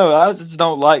 I don't know. I just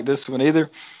don't like this one either.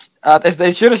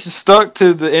 They should have just stuck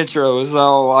to the intro. Is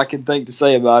all I can think to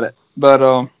say about it.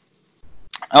 But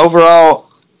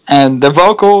overall, and the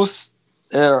vocals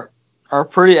are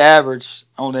pretty average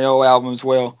on the old album as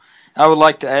well. I would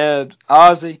like to add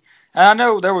Ozzy. And I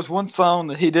know there was one song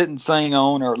that he didn't sing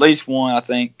on, or at least one, I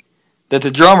think, that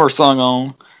the drummer sung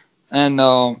on. And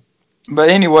but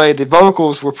anyway, the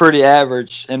vocals were pretty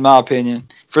average, in my opinion,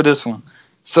 for this one.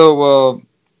 So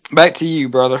back to you,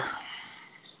 brother.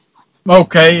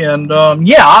 Okay, and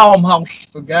yeah, I almost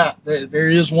forgot that there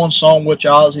is one song which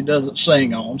Ozzy doesn't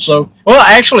sing on. So, well,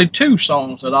 actually 2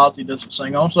 songs that Ozzy doesn't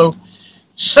sing on. So,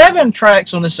 7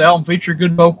 tracks on this album feature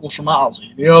good vocals from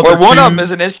Ozzy. The other one of them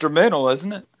is an instrumental,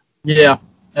 isn't it? Yeah,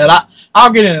 And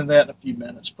I'll get into that in a few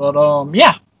minutes. But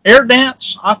yeah, Air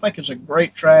Dance I think is a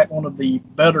great track, one of the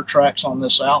better tracks on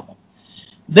this album.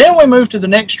 Then we move to the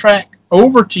next track,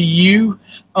 Over to You.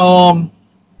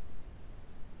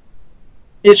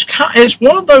 It's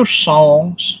one of those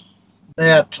songs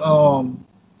that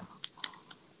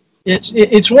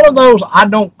it's one of those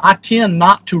I tend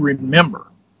not to remember.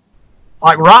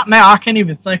 Like right now, I can't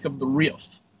even think of the riff.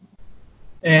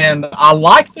 And I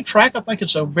like the track. I think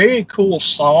it's a very cool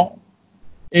song.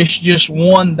 It's just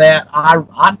one that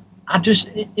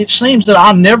it seems that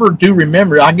I never do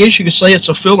remember. I guess you could say it's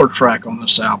a filler track on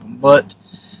this album. But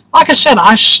like I said,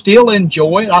 I still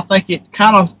enjoy it. I think it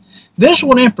kind of, this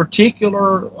one in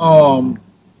particular,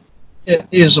 it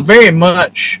is very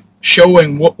much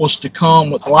showing what was to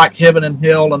come with like Heaven and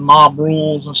Hell and Mob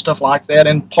Rules and stuff like that,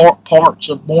 and parts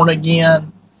of Born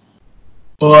Again.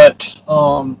 But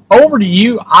Over to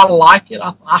You, I like it.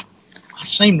 I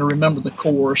seem to remember the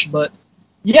chorus, but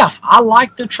yeah, I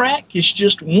like the track. It's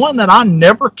just one that I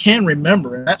never can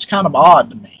remember, and that's kind of odd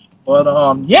to me. But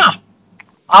yeah,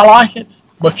 I like it,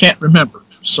 but can't remember it.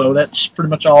 So that's pretty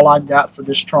much all I got for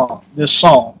this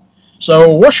song. So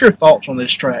what's your thoughts on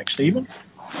this track, Stephen?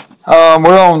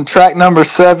 We're on track number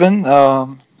 7,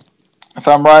 if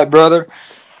I'm right, brother.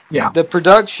 Yeah. The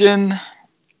production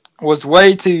was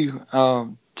way too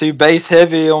bass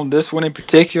heavy on this one in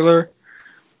particular,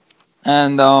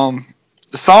 and the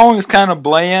song is kind of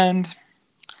bland.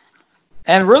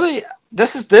 And really,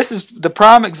 this is the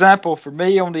prime example for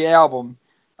me on the album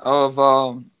of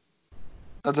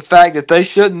the fact that they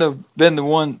shouldn't have been the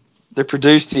one that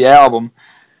produced the album.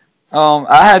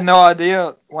 I had no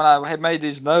idea when I had made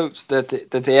these notes that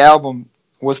the album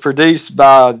was produced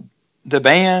by the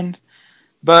band,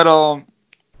 but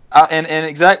in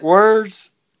exact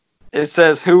words, it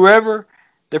says whoever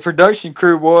the production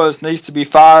crew needs to be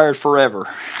fired forever.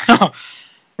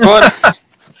 but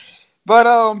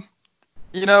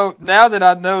you know, now that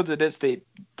I know that it's the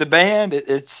band,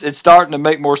 it's starting to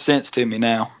make more sense to me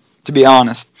now, to be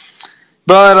honest.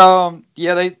 But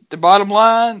yeah, the bottom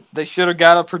line, they should have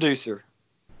got a producer,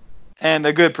 and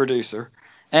a good producer,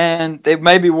 and they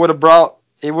maybe would have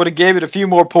gave it a few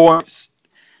more points,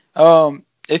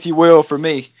 if you will, for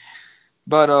me.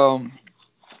 But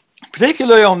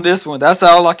particularly on this one, that's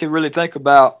all I could really think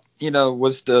about. You know,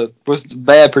 was the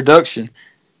bad production,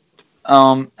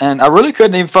 and I really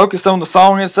couldn't even focus on the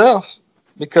song itself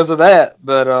because of that.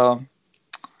 But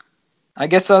I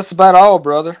guess that's about all,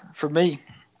 brother, for me.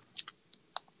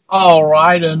 All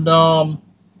right, and I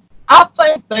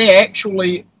think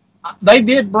they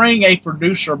did bring a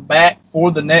producer back for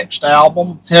the next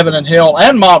album. Heaven and Hell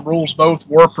and Mob Rules both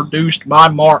were produced by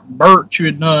Martin Birch, who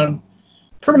had done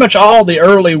pretty much all the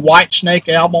early Whitesnake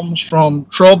albums from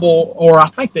Trouble, or I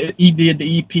think that he did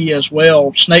the EP as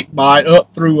well, Snakebite,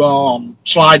 up through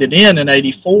Slide It In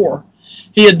 '84.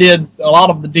 He had did a lot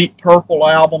of the Deep Purple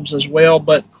albums as well,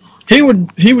 but he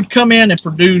would come in and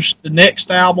produce the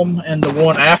next album and the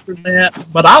one after that.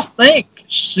 But I think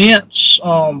since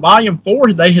Volume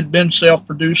 4, they had been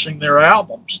self-producing their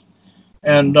albums.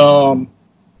 And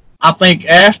I think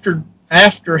after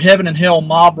Heaven and Hell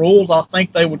Mob Rules, I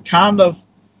think they would kind of,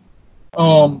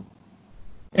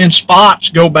 in spots,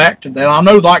 go back to that. I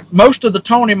know like most of the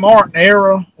Tony Martin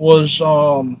era was,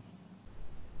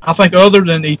 I think other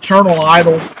than Eternal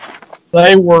Idol,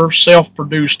 they were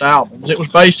self-produced albums. It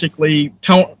was basically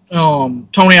Tony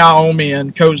Iommi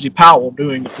and Cozy Powell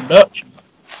doing the production.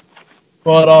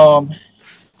 But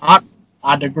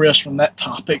I digress from that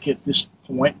topic at this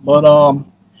point. But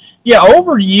yeah,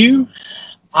 Over to You.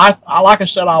 I like I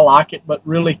said, I like it, but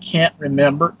really can't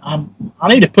remember. I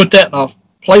need to put that in a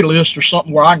playlist or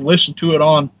something where I can listen to it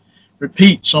on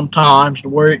repeat sometimes, to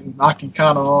where I can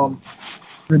kind of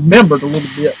remember it a little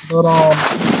bit. But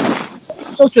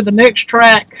go to the next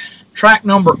track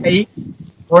number 8,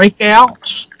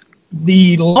 Breakout.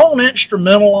 The lone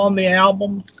instrumental on the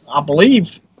album, I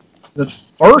believe the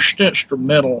first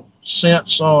instrumental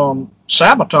since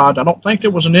Sabotage. I don't think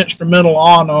there was an instrumental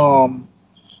on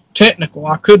Technical.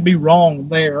 I could be wrong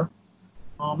there.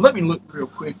 Let me look real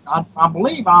quick. I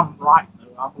believe I'm right,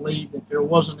 though. I believe that there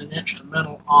wasn't an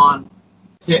instrumental on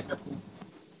Technical.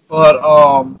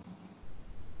 But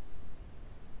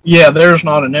yeah, there's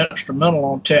not an instrumental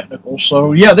on Technical.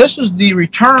 So, yeah, this is the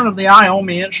return of the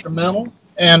Iommi instrumental.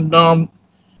 And I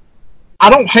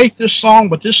don't hate this song,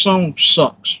 but this song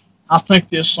sucks. I think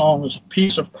this song is a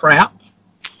piece of crap.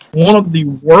 One of the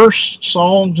worst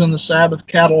songs in the Sabbath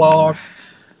catalog.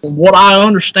 From what I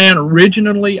understand,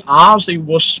 originally, Ozzy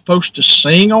was supposed to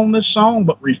sing on this song,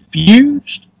 but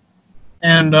refused.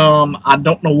 And I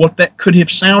don't know what that could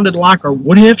have sounded like or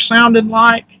would have sounded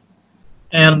like.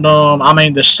 And I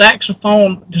mean, the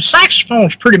saxophone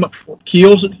is pretty much what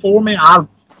kills it for me. I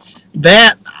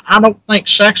don't think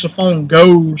saxophone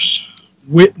goes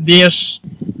with this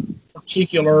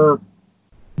particular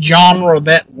genre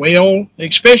that well,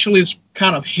 especially this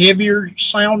kind of heavier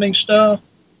sounding stuff.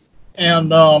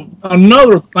 And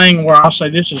another thing where I say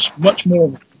this is much more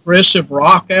of a progressive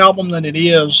rock album than it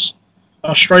is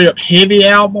a straight up heavy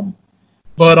album.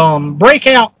 But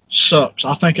Breakout sucks.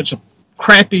 I think it's a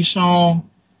crappy song.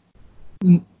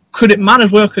 Might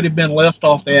as well could have been left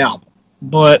off the album.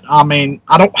 But I mean,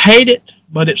 I don't hate it,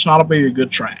 but it's not a very good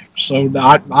track. So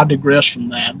I digress from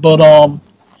that. But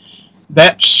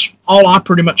that's all I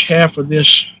pretty much have for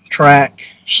this track.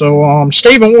 So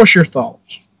Stephen, what's your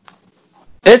thoughts?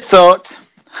 It sucked.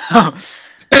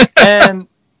 And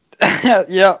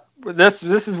yeah, this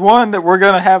is one that we're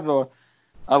gonna have a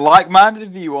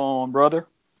like-minded view on, brother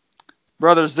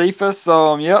Zephas.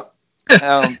 Yep.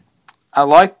 I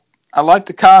like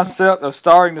the concept of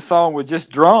starting the song with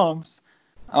just drums.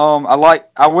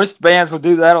 I wish bands would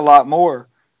do that a lot more,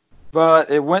 but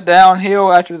it went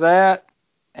downhill after that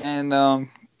and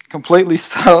completely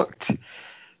sucked.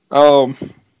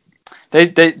 They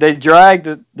dragged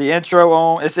the intro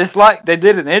on. It's like they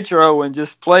did an intro and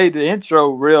just played the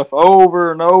intro riff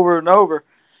over and over and over,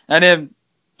 and then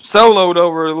soloed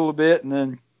over a little bit, and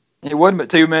then it wasn't but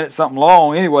 2 minutes something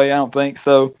long anyway. I don't think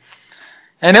so.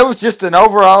 And it was just an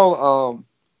overall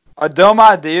a dumb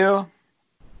idea,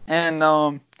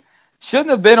 and shouldn't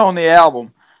have been on the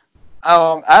album.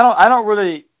 I don't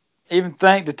really even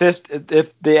think that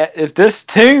if this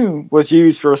tune was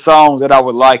used for a song that I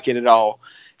would like it at all.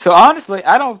 So honestly,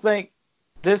 I don't think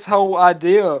this whole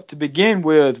idea to begin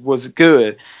with was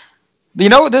good. You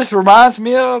know what this reminds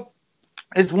me of?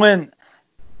 Is when,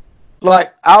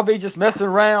 like, I'll be just messing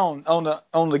around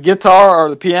on the guitar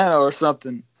or the piano or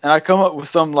something, and I come up with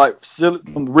some like silly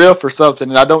riff or something,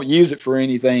 and I don't use it for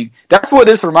anything. That's what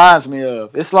this reminds me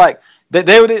of. It's like they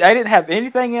didn't have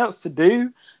anything else to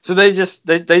do, so they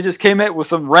just came up with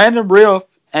some random riff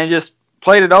and just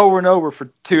played it over and over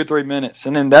for 2 or 3 minutes,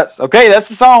 and then that's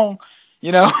the song,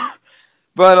 you know.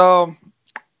 But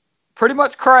pretty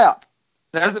much crap.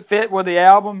 Doesn't fit with the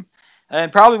album,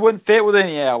 and probably wouldn't fit with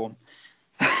any album.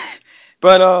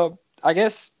 But I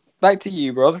guess back to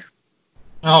you, brother.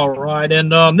 All right,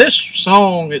 and this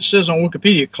song, it says on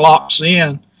Wikipedia, clocks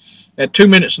in at 2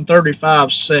 minutes and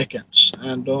 35 seconds.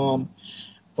 And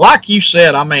like you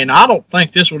said, I mean, I don't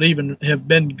think this would even have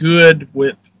been good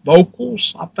with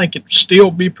vocals. I think it'd still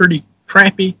be pretty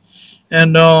crappy.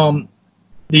 And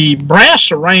the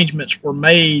brass arrangements were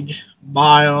made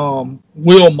by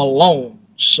Will Malone,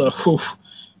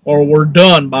 or were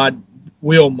done by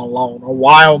Will Malone, or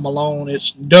Weil Malone.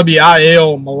 It's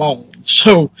W-I-L Malone.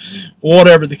 So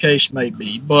whatever the case may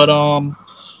be. But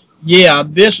yeah,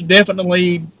 this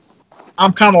definitely,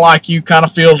 I'm kind of like you, kind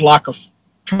of feels like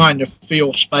trying to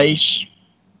fill space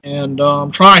and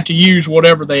trying to use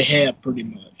whatever they had pretty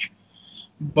much.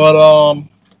 But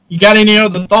you got any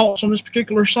other thoughts on this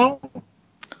particular song?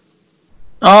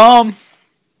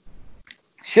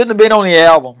 Shouldn't have been on the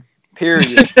album,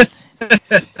 period.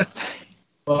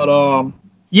 But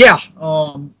yeah,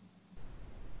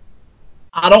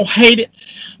 I don't hate it,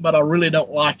 but I really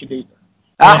don't like it either.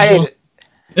 I hate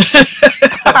it.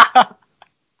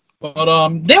 But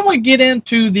then we get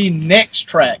into the next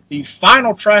track, the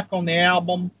final track on the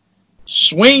album,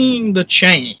 Swing the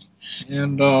Chain.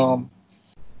 And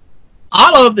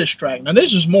I love this track. Now,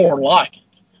 this is more like it.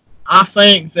 I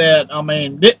think that, I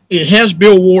mean, it has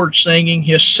Bill Ward singing,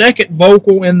 his second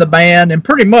vocal in the band, and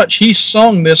pretty much he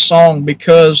sung this song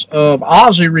because of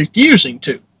Ozzy refusing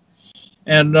to.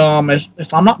 And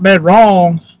if I'm not bad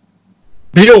wrong,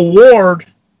 Bill Ward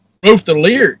wrote the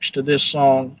lyrics to this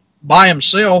song by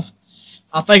himself.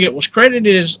 I think it was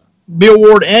credited as Bill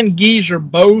Ward and Geezer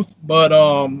both, but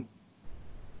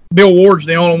Bill Ward's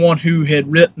the only one who had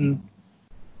written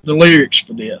the lyrics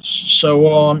for this.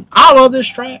 So I love this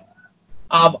track.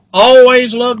 I've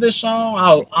always loved this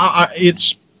song.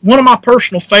 It's one of my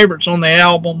personal favorites on the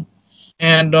album.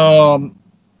 And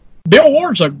Bill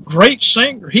Ward's a great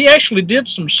singer. He actually did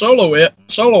some solo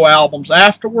albums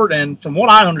afterward, and from what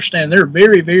I understand, they're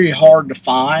very, very hard to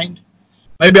find.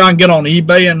 Maybe I can get on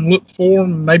eBay and look for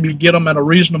them, maybe get them at a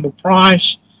reasonable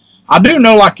price. I do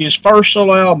know, like, his first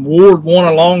solo album, Ward One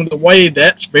Along the Way,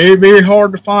 that's very, very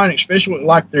hard to find, especially with,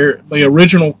 like, the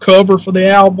original cover for the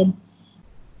album.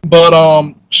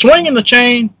 But Swinging the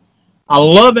Chain, I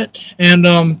love it. And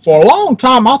for a long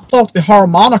time, I thought the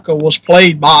harmonica was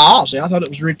played by Ozzy. I thought it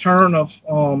was the return of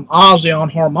Ozzy on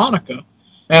harmonica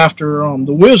after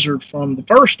The Wizard from the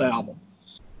first album.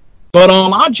 But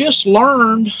I just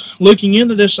learned looking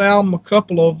into this album I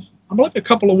believe a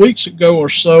couple of weeks ago or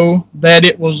so, that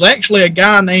it was actually a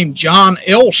guy named John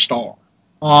Elstar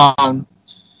on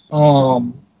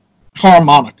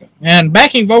harmonica, and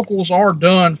backing vocals are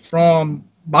done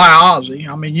by Ozzy.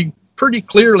 I mean, you pretty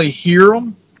clearly hear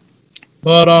them,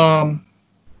 but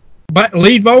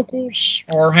lead vocals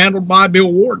are handled by Bill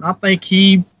Ward. I think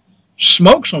he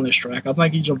smokes on this track. I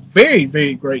think he's a very,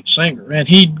 very great singer, and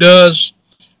he does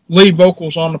lead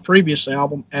vocals on the previous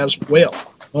album as well.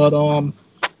 But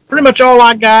pretty much all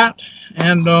I got.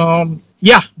 And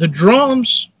yeah, the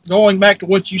drums, going back to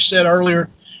what you said earlier,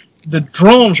 the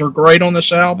drums are great on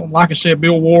this album. Like I said,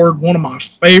 Bill Ward, one of my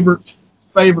favorite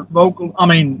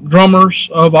drummers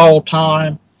of all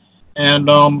time.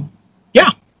 And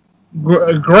yeah,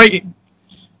 great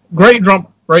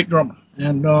drummer.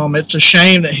 And it's a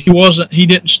shame that he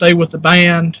didn't stay with the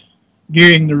band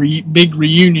during the big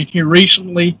reunion here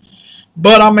recently.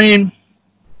 But I mean,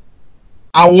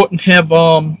 I wouldn't have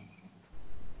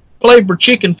played for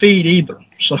chicken feed either.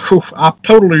 So I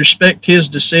totally respect his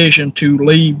decision to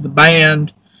leave the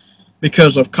band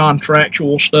because of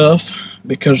contractual stuff.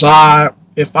 Because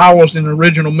if I was an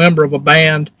original member of a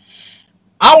band,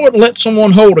 I wouldn't let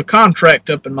someone hold a contract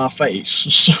up in my face.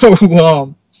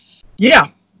 So yeah,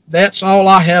 that's all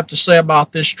I have to say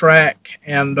about this track.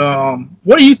 And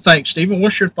what do you think, Stephen?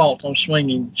 What's your thoughts on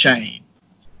Swinging the Chain?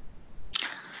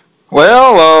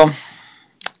 Well,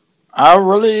 I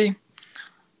really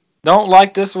don't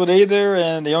like this one either,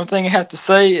 and the only thing I have to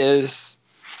say is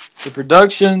the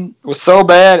production was so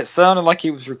bad it sounded like it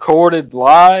was recorded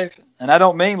live, and I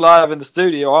don't mean live in the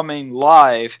studio, I mean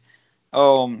live,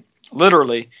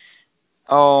 literally,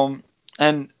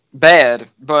 and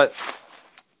bad, but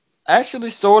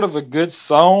actually sort of a good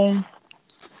song,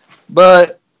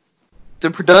 but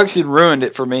the production ruined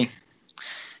it for me.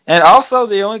 And also,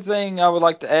 the only thing I would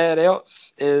like to add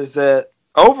else is that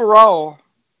overall,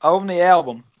 on the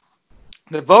album,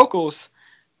 the vocals,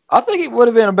 I think it would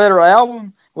have been a better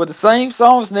album with the same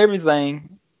songs and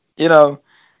everything. You know,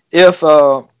 if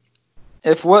what's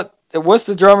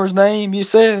the drummer's name you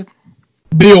said?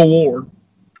 Bill Ward.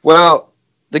 Well,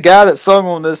 the guy that sung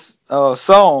on this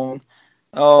song,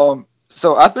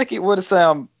 so I think it would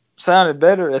have sounded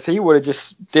better if he would have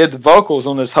just did the vocals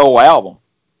on this whole album.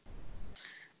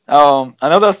 I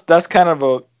know that's kind of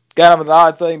an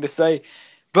odd thing to say,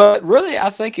 but really I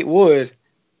think it would.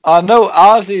 I know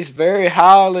Ozzy's very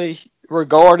highly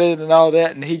regarded and all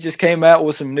that, and he just came out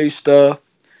with some new stuff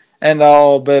and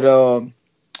all, but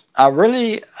I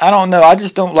don't know. I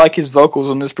just don't like his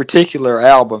vocals on this particular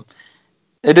album.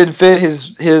 It didn't fit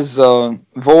his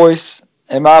voice,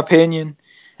 in my opinion,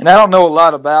 and I don't know a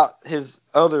lot about his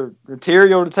other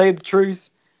material, to tell you the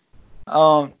truth.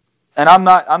 And I'm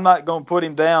not going to put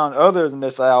him down other than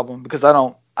this album because I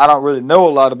don't really know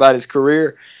a lot about his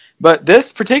career. But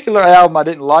this particular album, I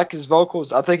didn't like his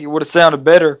vocals. I think it would have sounded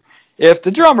better if the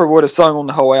drummer would have sung on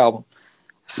the whole album.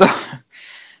 So,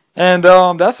 and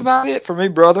that's about it for me,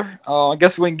 brother. I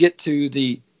guess we can get to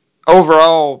the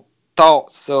overall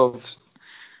thoughts of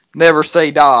Never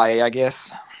Say Die, I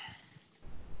guess.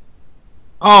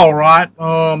 All right.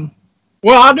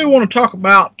 Well, I do want to talk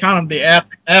about kind of the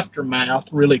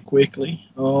aftermath really quickly.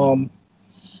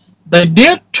 They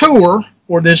did tour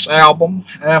for this album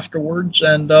afterwards,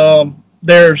 and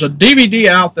there's a DVD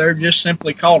out there just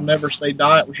simply called Never Say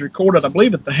Die. It was recorded, I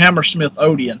believe, at the Hammersmith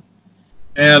Odeon.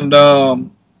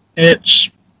 And it's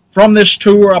from this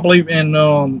tour, I believe,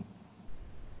 and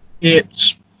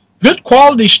it's good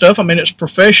quality stuff. I mean, it's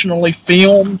professionally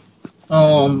filmed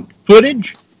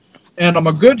footage. And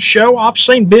a good show. I've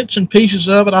seen bits and pieces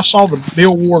of it. I saw the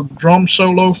Bill Ward drum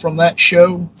solo from that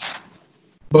show.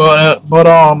 But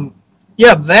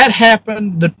yeah, that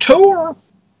happened. The tour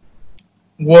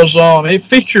was it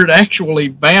featured actually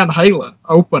Van Halen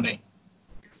opening,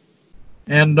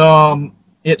 and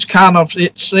it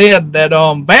said that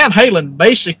Van Halen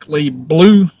basically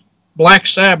blew Black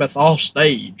Sabbath off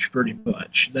stage pretty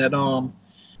much. That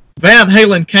Van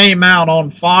Halen came out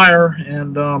on fire,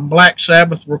 and Black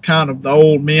Sabbath were kind of the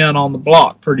old men on the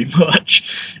block, pretty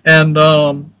much. And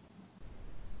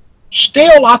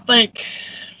still, I think,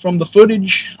 from the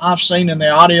footage I've seen and the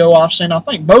audio I've seen, I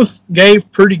think both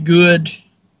gave pretty good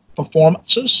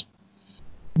performances.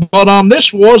 But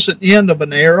this was the end of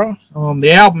an era.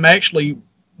 The album actually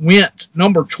went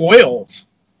number 12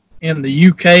 in the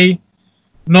UK,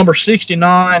 number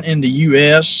 69 in the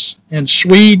US. In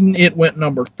Sweden, it went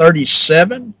number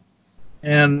 37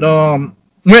 and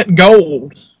went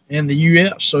gold in the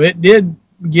US. So it did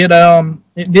get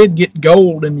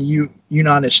gold in the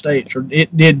United States, or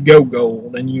it did go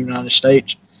gold in the United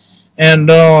States. And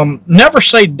Never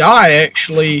Say Die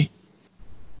actually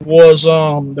was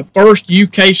the first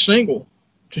UK single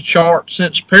to chart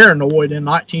since Paranoid in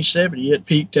 1970. It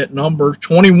peaked at number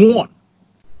 21.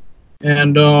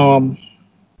 And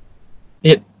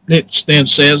it then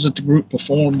says that the group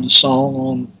performed the song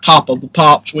on Top of the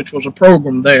Pops, which was a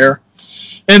program there.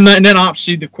 And then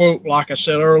obviously the quote, like I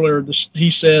said earlier, he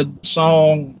said the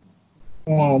song,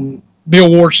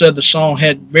 Bill Ward said the song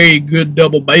had very good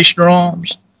double bass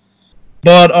drums.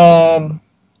 But,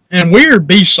 and weird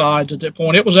B-sides at that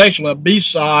point. It was actually a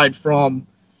B-side from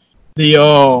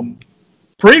the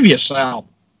previous album,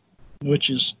 which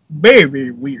is very,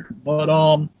 very weird. But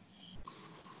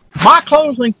my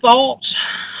closing thoughts,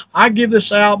 I give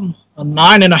this album a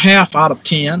 9.5 out of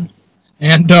 10.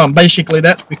 And basically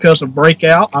that's because of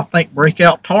Breakout. I think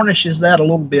Breakout tarnishes that a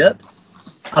little bit.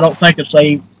 I don't think it's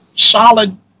a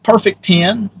solid, perfect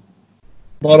 10.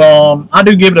 But I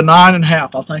do give it a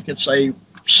 9.5. I think it's a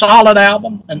solid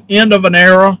album, an end of an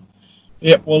era.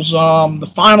 It was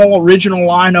the final original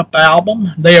lineup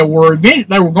album. They were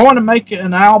going to make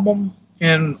an album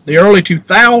in the early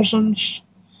 2000s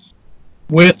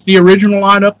with the original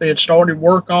lineup. They had started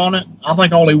work on it. I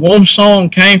think only one song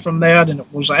came from that, and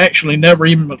it was actually never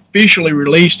even officially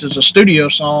released as a studio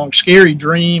song, Scary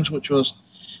Dreams, which was,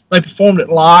 they performed it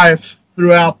live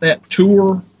throughout that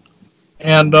tour.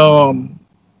 And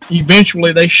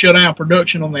eventually they shut down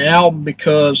production on the album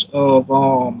because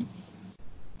of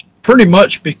pretty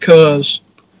much because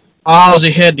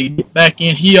Ozzy had to get back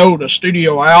in. He owed a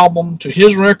studio album to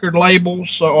his record label,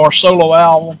 or solo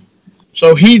album.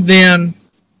 So he then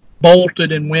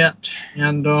bolted and went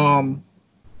and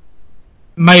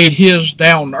made his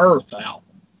Down to Earth album.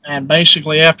 And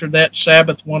basically after that,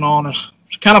 Sabbath went on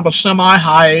kind of a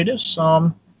semi-hiatus.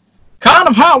 Kind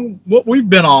of what we've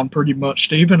been on pretty much,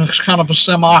 Stephen. It's kind of a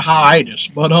semi-hiatus.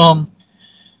 But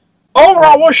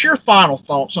overall, what's your final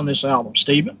thoughts on this album,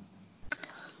 Stephen?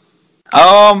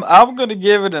 I'm going to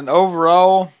give it an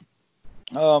overall.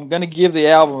 I'm going to give the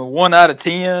album a 1 out of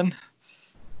 10.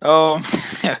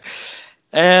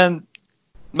 And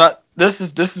this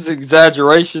is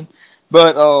exaggeration,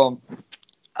 but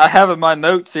I have in my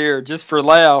notes here just for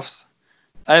laughs,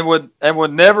 and would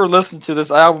never listen to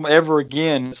this album ever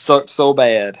again. It sucked so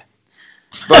bad.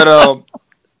 But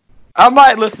I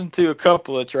might listen to a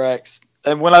couple of tracks,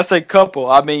 and when I say couple,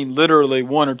 I mean literally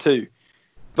one or two.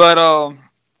 But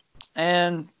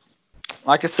and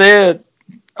like I said,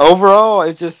 overall,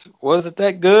 it just wasn't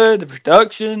that good. The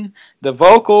production, the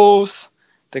vocals,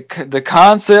 the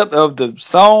concept of the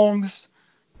songs,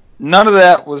 none of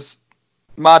that was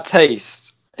my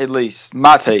taste, at least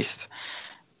my taste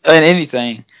in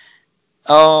anything.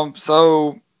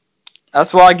 So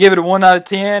that's why I give it a 1 out of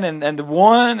 10, and the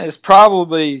 1 is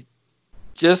probably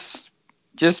just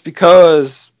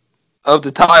because of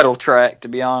the title track, to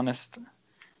be honest.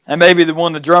 And maybe the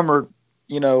one the drummer,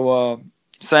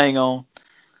 sang on.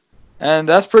 And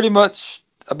that's pretty much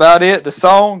about it. The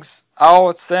songs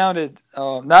all sounded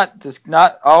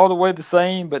not all the way the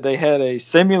same, but they had a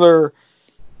similar,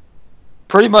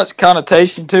 pretty much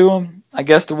connotation to them. I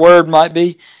guess the word might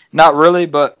be. Not really,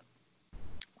 but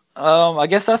I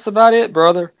guess that's about it,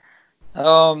 brother.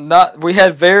 We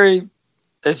had very,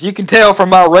 as you can tell from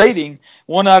my rating,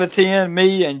 1 out of 10,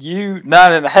 me and you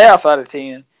 9.5 out of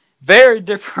 10. Very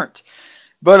different.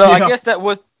 But I guess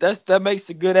that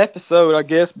makes a good episode, I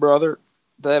guess, brother.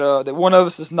 That one of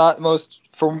us is not most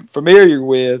familiar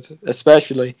with,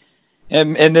 especially.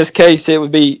 And in this case, it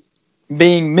would be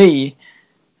being me.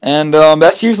 And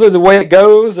that's usually the way it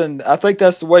goes, and I think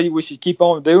that's the way we should keep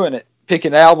on doing it.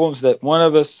 Picking albums that one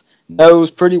of us knows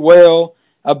pretty well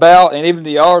about, and even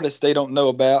the artists they don't know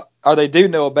about, or they do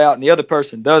know about, and the other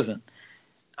person doesn't.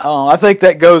 I think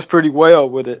that goes pretty well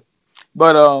with it.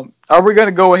 But are we going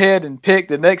to go ahead and pick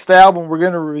the next album we're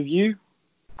going to review?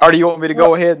 Or do you want me to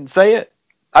go ahead and say it?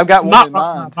 I've got one in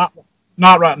mind.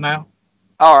 Not right now.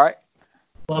 All right.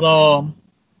 But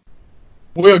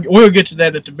we'll get to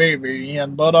that at the very, very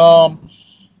end. But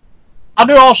I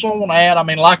do also want to add, I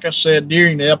mean, like I said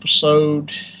during the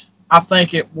episode, I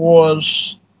think it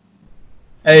was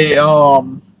a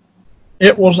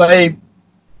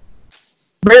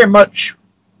very much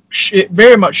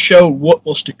showed what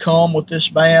was to come with this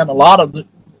band. A lot of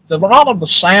the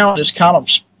sound is kind of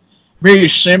very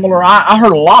similar. I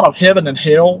heard a lot of Heaven and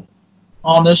Hell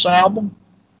on this album.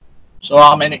 So,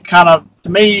 I mean, it kind of, to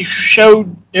me,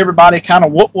 showed everybody kind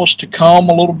of what was to come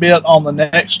a little bit on the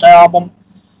next album.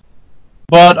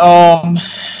 But,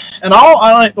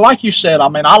 like you said, I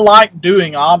mean, I like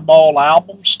doing oddball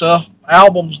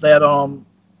albums that,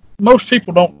 most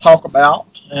people don't talk about.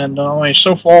 And I mean,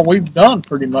 so far we've done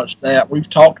pretty much that. We've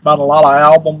talked about a lot of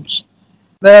albums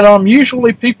that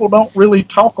usually people don't really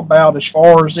talk about as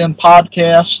far as in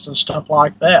podcasts and stuff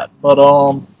like that. But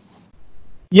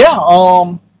yeah,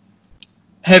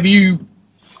 have you?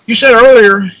 You said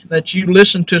earlier that you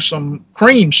listened to some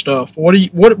Cream stuff. What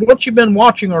you been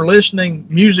watching or listening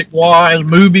music wise,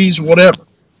 movies, whatever?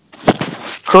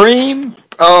 Cream.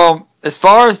 As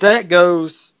far as that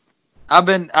goes,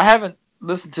 I haven't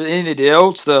listened to any of the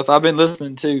old stuff. I've been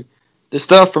listening to the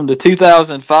stuff from the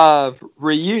 2005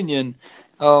 reunion.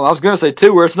 I was going to say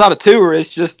tour. It's not a tour.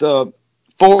 It's just 4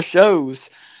 shows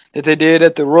that they did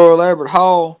at the Royal Albert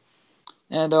Hall.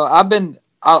 And I've been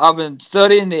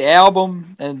studying the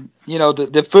album and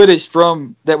the footage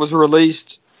from that was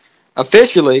released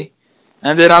officially,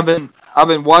 and then I've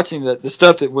been watching the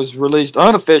stuff that was released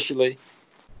unofficially.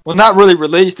 Well, not really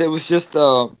released. It was just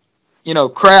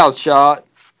crowd shot.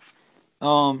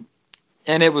 And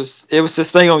it was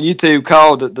this thing on YouTube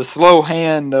called the Slow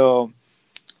Hand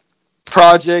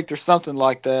Project or something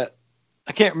like that.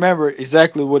 I can't remember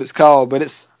exactly what it's called,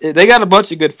 but they got a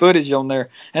bunch of good footage on there,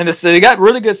 and they got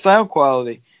really good sound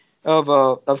quality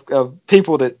of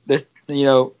people that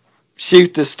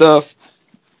shoot this stuff.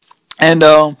 And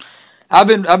I've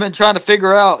been trying to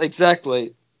figure out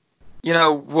exactly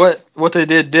what they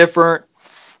did different,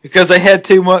 because they had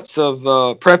too much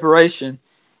of preparation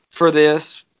for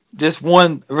this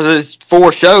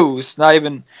 4 shows, not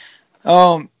even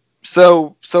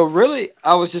so really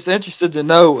I was just interested to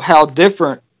know how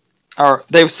different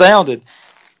they sounded,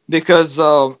 because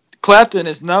Clapton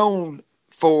is known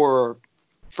for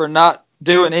not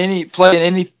playing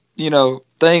any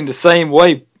thing the same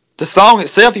way. The song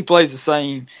itself he plays the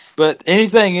same, but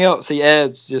anything else he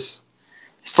adds, just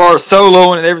as far as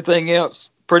soloing and everything else,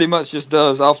 pretty much just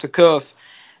does off the cuff.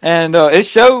 And it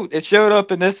showed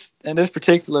up in this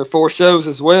particular 4 shows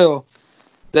as well,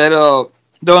 that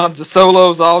the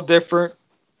solos all different,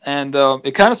 and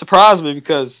it kind of surprised me,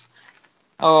 because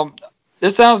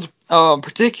this sounds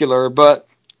particular, but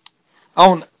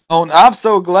on I'm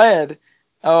So Glad,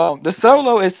 the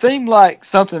solo, it seemed like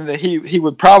something that he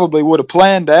would have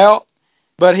planned out,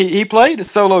 but he played the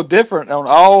solo different on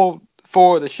all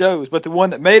 4 of the shows, but the one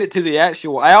that made it to the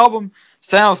actual album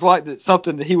sounds like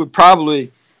something that he would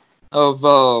probably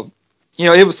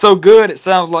it was so good it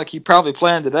sounds like he probably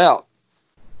planned it out.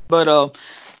 But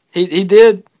he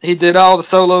did all the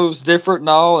solos different and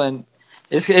all, and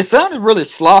it sounded really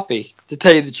sloppy, to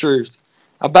tell you the truth.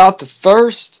 About the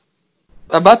first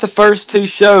 2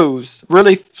 shows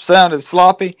really sounded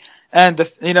sloppy, and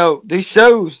these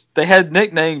shows, they had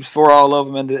nicknames for all of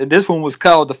them, and this one was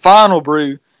called the Final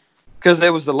Brew, because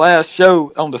it was the last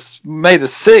show on May the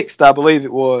 6th, I believe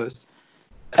it was,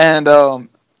 and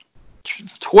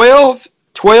 12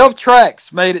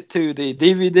 tracks made it to the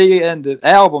DVD and the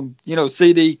album,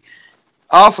 CD,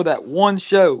 off of that one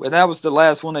show, and that was the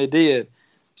last one they did.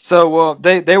 So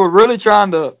they were really trying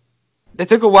to. It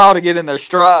took a while to get in their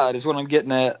stride, is what I'm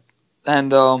getting at,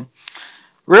 and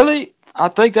really, I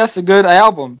think that's a good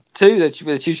album too that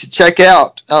you should check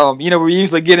out. We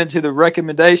usually get into the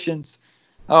recommendations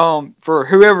for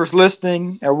whoever's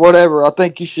listening or whatever. I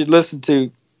think you should listen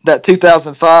to that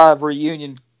 2005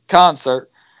 reunion concert,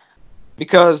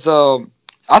 because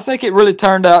I think it really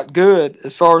turned out good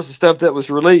as far as the stuff that was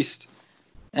released.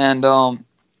 And I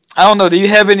don't know, do you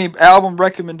have any album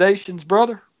recommendations,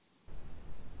 brother?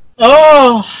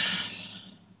 I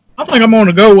think I'm going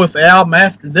to go with the album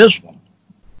after this one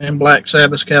in Black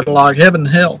Sabbath's catalog, Heaven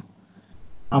and Hell.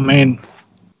 I mean,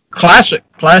 classic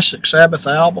Sabbath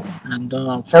album, and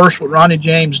first with Ronnie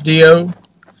James Dio,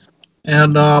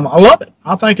 and I love it.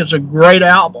 I think it's a great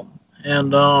album,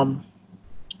 and an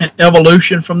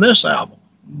evolution from this album.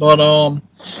 But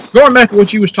going back to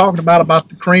what you was talking about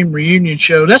the Cream reunion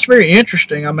show, that's very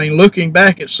interesting. I mean, looking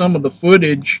back at some of the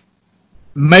footage,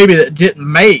 maybe that didn't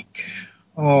make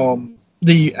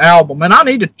the album, and I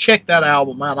need to check that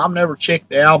album out. I've never checked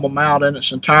the album out in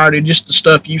its entirety, just the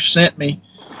stuff you sent me,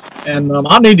 and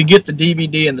I need to get the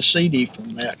DVD and the CD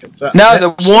from that.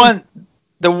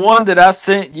 The one that I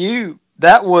sent you,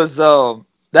 that was of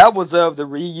the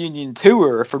reunion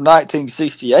tour from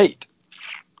 1968.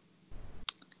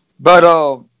 But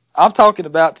I'm talking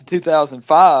about the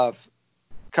 2005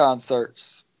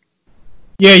 concerts.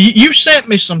 Yeah, you sent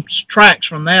me some tracks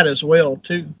from that as well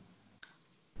too.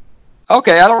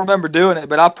 Okay, I don't remember doing it,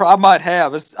 but I might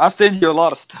have. I send you a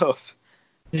lot of stuff.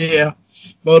 Yeah,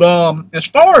 but as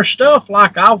far as stuff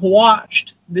like I've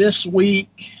watched this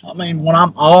week, I mean, when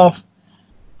I'm off,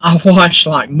 I watched,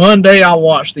 like, Monday, I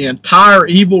watched the entire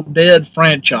Evil Dead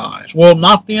franchise. Well,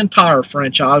 not the entire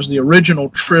franchise, the original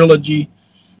trilogy.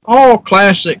 All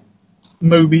classic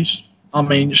movies. I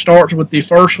mean, it starts with the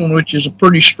first one, which is a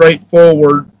pretty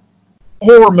straightforward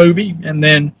horror movie, and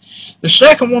then the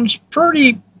second one's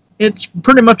it's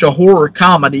pretty much a horror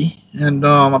comedy, and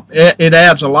it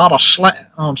adds a lot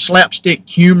of slapstick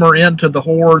humor into the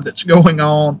horror that's going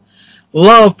on.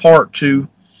 Love Part 2.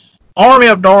 Army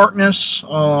of Darkness,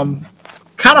 kind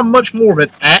of much more of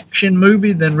an action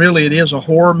movie than really it is a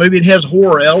horror movie. It has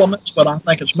horror elements, but I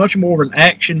think it's much more of an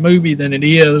action movie than it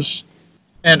is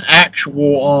an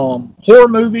actual horror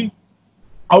movie.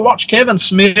 I watched Kevin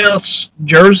Smith's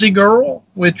Jersey Girl,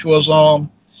 which was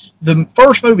the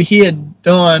first movie he had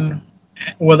done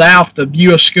without the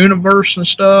View Askewniverse and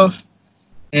stuff,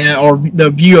 or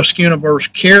the View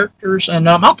Askewniverse characters, and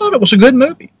I thought it was a good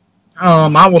movie.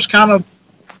 I was kind of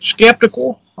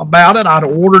skeptical about it. I'd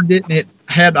ordered it,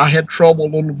 and I had trouble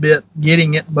a little bit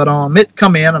getting it, but it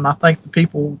come in, and I think the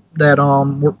people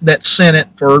that sent it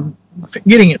for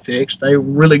getting it fixed, they were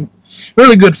really,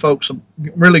 really good folks,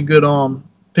 really good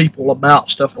people about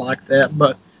stuff like that.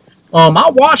 But I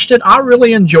watched it. I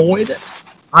really enjoyed it.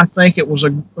 I think it was a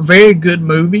very good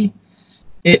movie.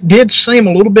 It did seem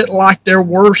a little bit like there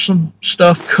were some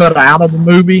stuff cut out of the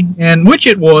movie, and which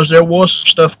it was. There was some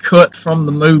stuff cut from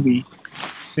the movie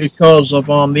because of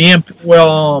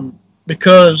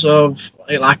because of,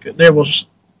 like, there was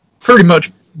pretty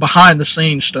much behind the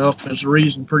scenes stuff as the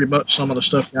reason pretty much some of the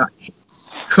stuff got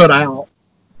cut out.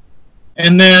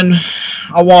 And then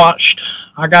I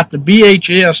got the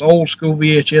VHS, old school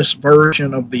VHS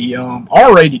version of the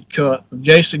R-rated cut of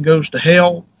Jason Goes to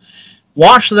Hell.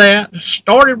 Watched that.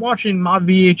 Started watching my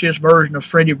VHS version of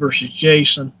Freddy vs.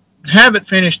 Jason. Haven't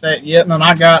finished that yet. And then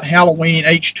I got Halloween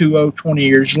H2O 20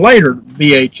 years later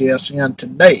VHS in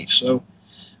today. So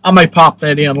I may pop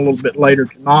that in a little bit later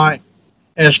tonight.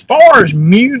 As far as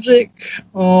music,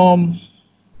 I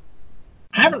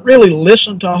haven't really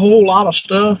listened to a whole lot of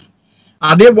stuff.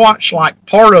 I did watch, like,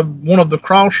 part of one of the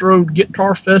Crossroad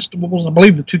Guitar Festivals, I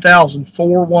believe the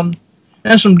 2004 one,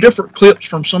 and some different clips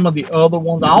from some of the other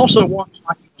ones. I also watched,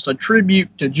 like, it was a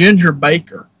tribute to Ginger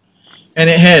Baker, and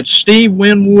it had Steve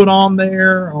Winwood on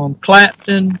there,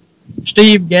 Clapton,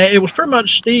 it was pretty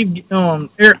much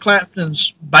Eric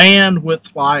Clapton's band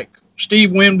with, like,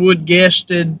 Steve Winwood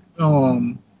guested,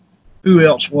 who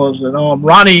else was it?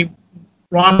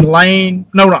 Ronnie Lane.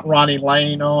 No, not Ronnie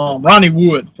Lane. Ronnie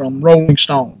Wood from Rolling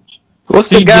Stones. What's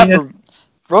the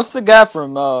guy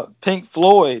from Pink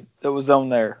Floyd that was on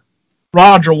there?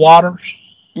 Roger Waters.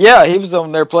 Yeah, he was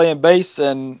on there playing bass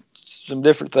and some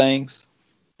different things.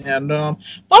 And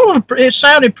it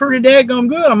sounded pretty daggone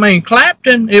good. I mean,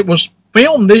 Clapton. It was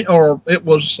filmed it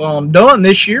was done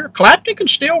this year. Clapton can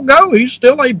still go. He's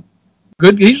still a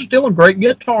great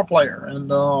guitar player,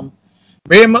 and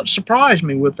very much surprised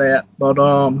me with that. But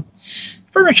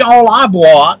pretty much all I've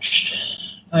watched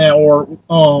or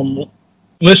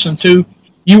listened to.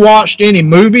 You watched any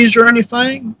movies or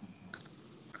anything?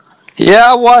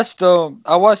 Yeah, I watched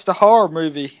a horror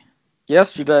movie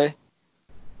yesterday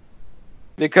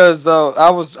because I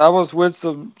was with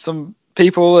some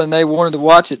people and they wanted to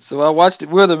watch it, so I watched it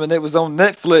with them, and it was on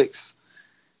Netflix,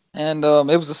 and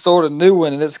it was a sort of new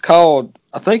one, and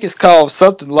I think it's called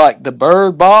something like The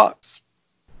Bird Box.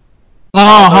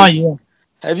 Yeah.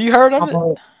 Have you heard of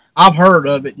it? I've heard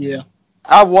of it, yeah.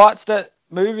 I watched that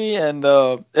movie, and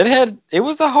it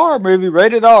was a horror movie,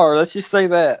 rated R. Let's just say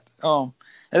that.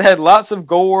 It had lots of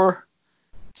gore.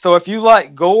 So if you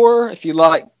like gore,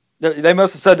 they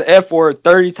must have said the F word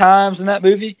 30 times in that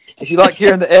movie. If you like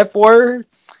hearing the F word,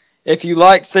 if you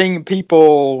like seeing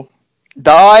people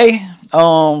die,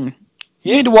 you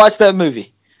need to watch that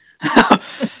movie.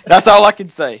 That's all I can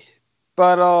say.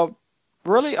 But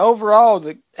really, overall,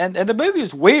 the movie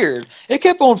was weird. It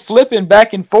kept on flipping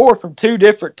back and forth from two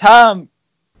different time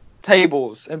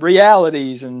tables and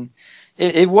realities, and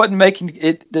it wasn't making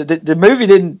it. The movie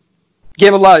didn't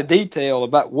give a lot of detail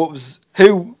about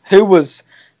who was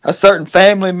a certain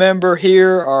family member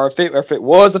here, or if it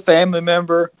was a family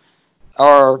member,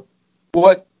 or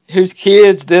whose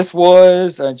kids this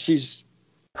was, and she's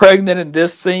pregnant in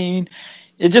this scene.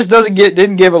 It just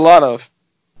didn't give a lot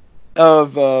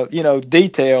of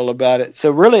detail about it. So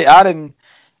really, I didn't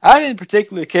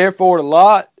particularly care for it a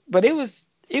lot, but it was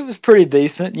pretty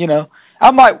decent.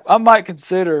 I might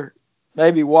consider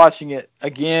maybe watching it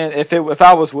again if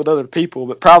I was with other people,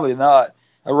 but probably not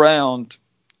around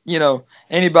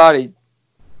anybody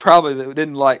probably that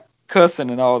didn't like cussing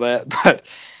and all that. But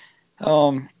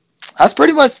that's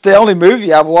pretty much the only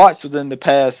movie I've watched within the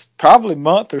past probably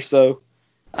month or so.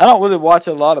 I don't really watch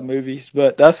a lot of movies,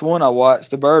 but that's one I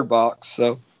watched, The Bird Box.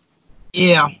 So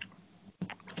Yeah,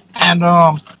 and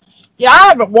yeah, I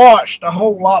haven't watched a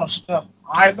whole lot of stuff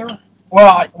either.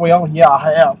 Well, yeah,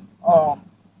 I have.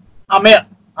 I mean,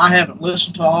 I haven't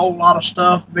listened to a whole lot of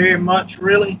stuff very much,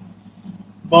 really.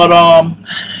 But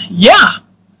yeah,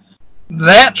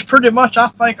 that's pretty much, I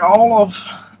think, all of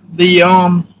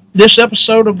the this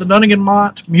episode of the Dunnigan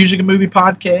Mott Music and Movie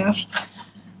Podcast.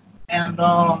 And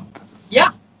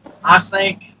yeah, I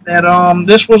think that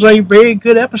this was a very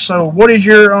good episode. What is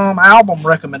your album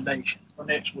recommendation for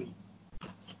next week?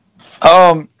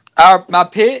 my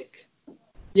pick.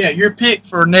 Yeah, your pick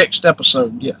for next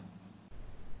episode. Yeah.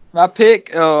 My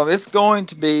pick. It's going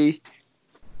to be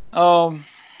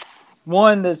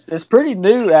one that's pretty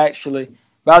new actually,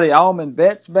 by the Allman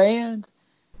Betts Band,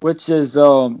 which is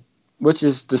the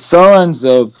sons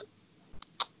of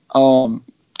the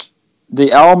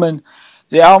Allman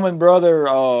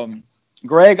brother,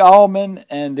 Greg Allman,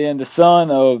 and then the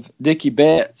son of Dickie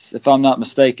Betts, if I'm not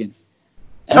mistaken.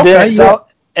 And okay, then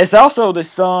it's also the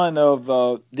son of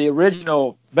the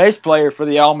original bass player for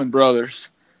the Allman Brothers.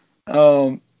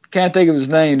 Can't think of his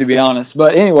name, to be honest.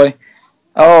 But anyway,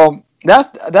 that's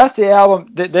the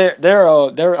album.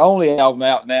 Their only album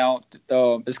out now.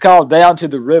 It's called Down to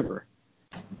the River.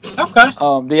 Okay.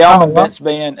 The Allman Betts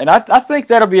Band, and I think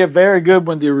that'll be a very good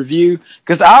one to review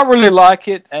because I really like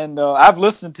it, and I've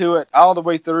listened to it all the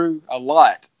way through a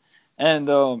lot,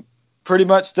 and pretty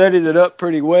much studied it up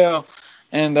pretty well,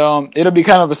 and it'll be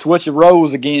kind of a switch of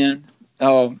roles again,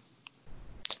 like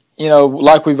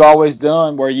we've always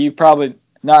done, where you probably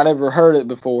not ever heard it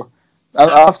before.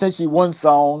 I've sent you one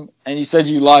song, and you said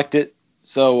you liked it,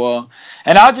 so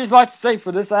and I'd just like to say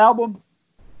for this album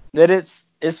that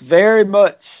it's very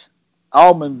much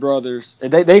Allman Brothers.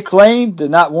 They claim to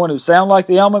not want to sound like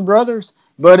the Allman Brothers,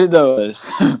 but it does.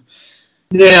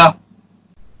 Yeah.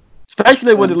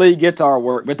 Especially with the lead guitar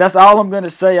work. But that's all I'm going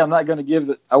to say. I'm not going to give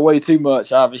it away too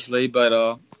much, obviously. But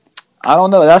I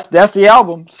don't know. That's the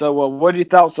album. So what are your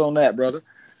thoughts on that, brother?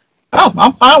 Oh,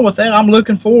 I'm fine with that. I'm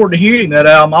looking forward to hearing that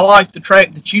album. I like the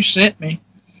track that you sent me.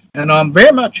 And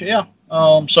very much, yeah.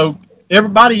 So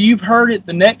everybody, you've heard it.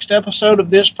 The next episode of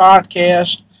this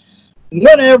podcast,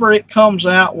 whenever it comes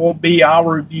out, will be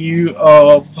our review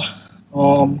of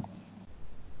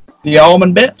the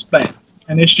Allman Betts Band.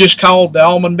 And it's just called the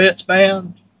Allman Betts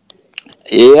Band?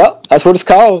 Yep, that's what it's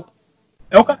called.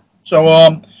 Okay. So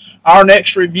our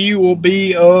next review will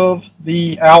be of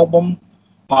the album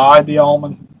by the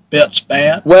Allman Betts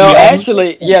Band. Well,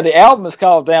 actually, the album is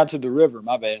called Down to the River.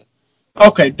 My bad.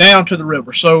 Okay, Down to the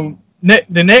River. So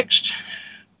the next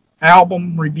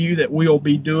album review that we'll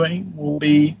be doing will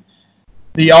be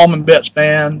the Allman Betts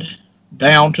Band,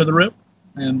 Down to the River.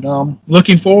 And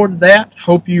looking forward to that.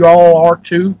 Hope you all are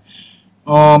too.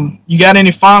 You got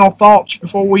any final thoughts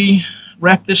before we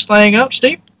wrap this thing up,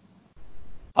 Steve?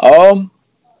 I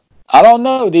don't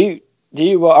know. Do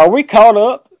you are we caught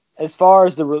up as far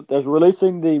as as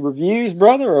releasing the reviews,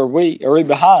 brother, or are we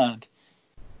behind?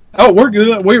 Oh, we're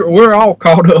good. We're all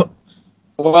caught up.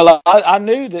 Well, I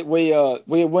knew that we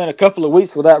went a couple of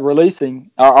weeks without releasing,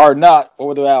 or not, or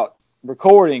without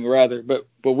recording rather. But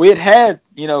we had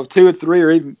 2 or 3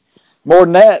 or even more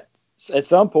than that at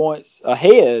some points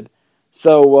ahead.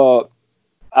 So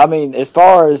I mean, as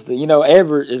far as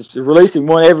is releasing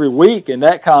one every week and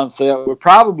that concept, we're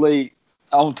probably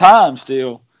on time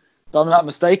still, if I'm not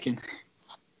mistaken.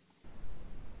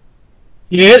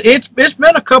 Yeah, it's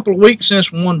been a couple of weeks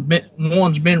since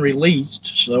one's been released.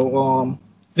 So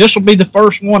this will be the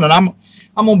first one, and I'm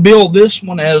gonna build this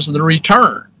one as the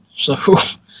return. So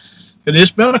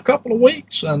it's been a couple of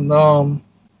weeks, and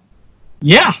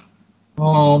yeah.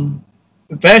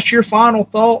 If that's your final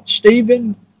thoughts,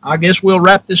 Stephen, I guess we'll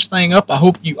wrap this thing up. I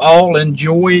hope you all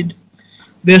enjoyed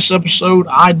this episode.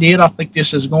 I did. I think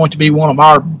this is going to be one of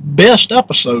our best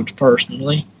episodes,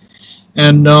 personally.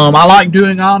 And I like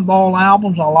doing on-ball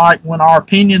albums. I like when our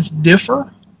opinions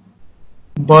differ.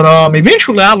 But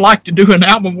eventually I'd like to do an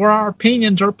album where our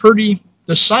opinions are pretty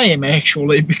the same,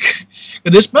 actually. Because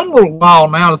it's been a little while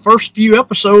now. The first few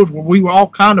episodes where we all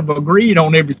kind of agreed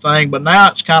on everything, but now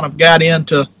it's kind of got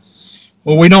into,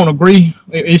 well, we don't agree.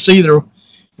 It's either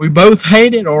we both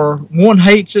hate it or one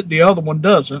hates it, the other one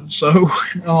doesn't. So,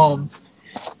 yeah,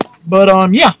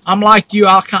 I'm like you.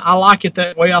 I like it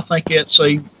that way. I think it's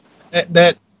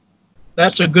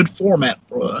that's a good format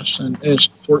for us, and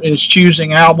it's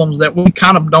choosing albums that we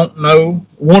kind of don't know.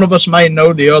 One of us may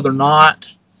know, the other not.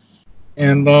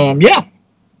 And yeah,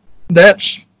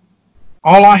 that's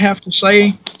all I have to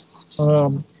say.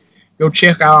 Go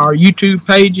check out our YouTube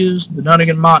pages, the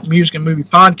Dunnigan Mott Music and Movie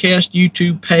Podcast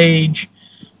YouTube page.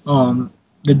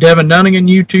 the Devin Dunnigan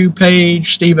YouTube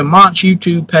page, Stephen Mott's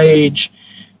YouTube page.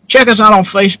 Check us out on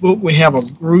Facebook. We have a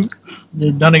group,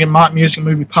 the Dunnigan Mott Music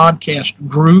Movie Podcast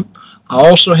group. I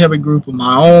also have a group of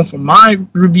my own for my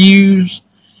reviews.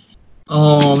 We're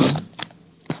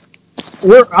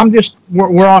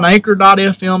on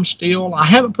Anchor.fm still. I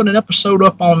haven't put an episode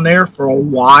up on there for a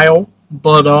while,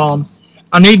 but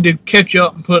I need to catch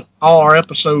up and put all our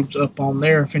episodes up on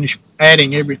there and finish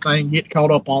adding everything, get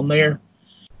caught up on there.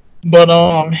 But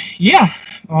yeah,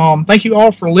 thank you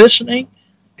all for listening,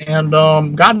 and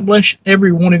God bless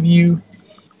every one of you.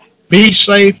 Be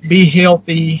safe, be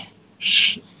healthy,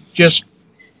 just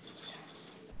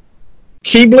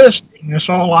keep listening. That's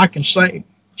all I can say.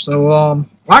 So,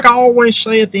 like I always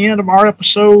say at the end of our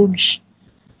episodes,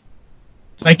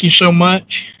 thank you so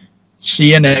much.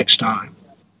 See you next time.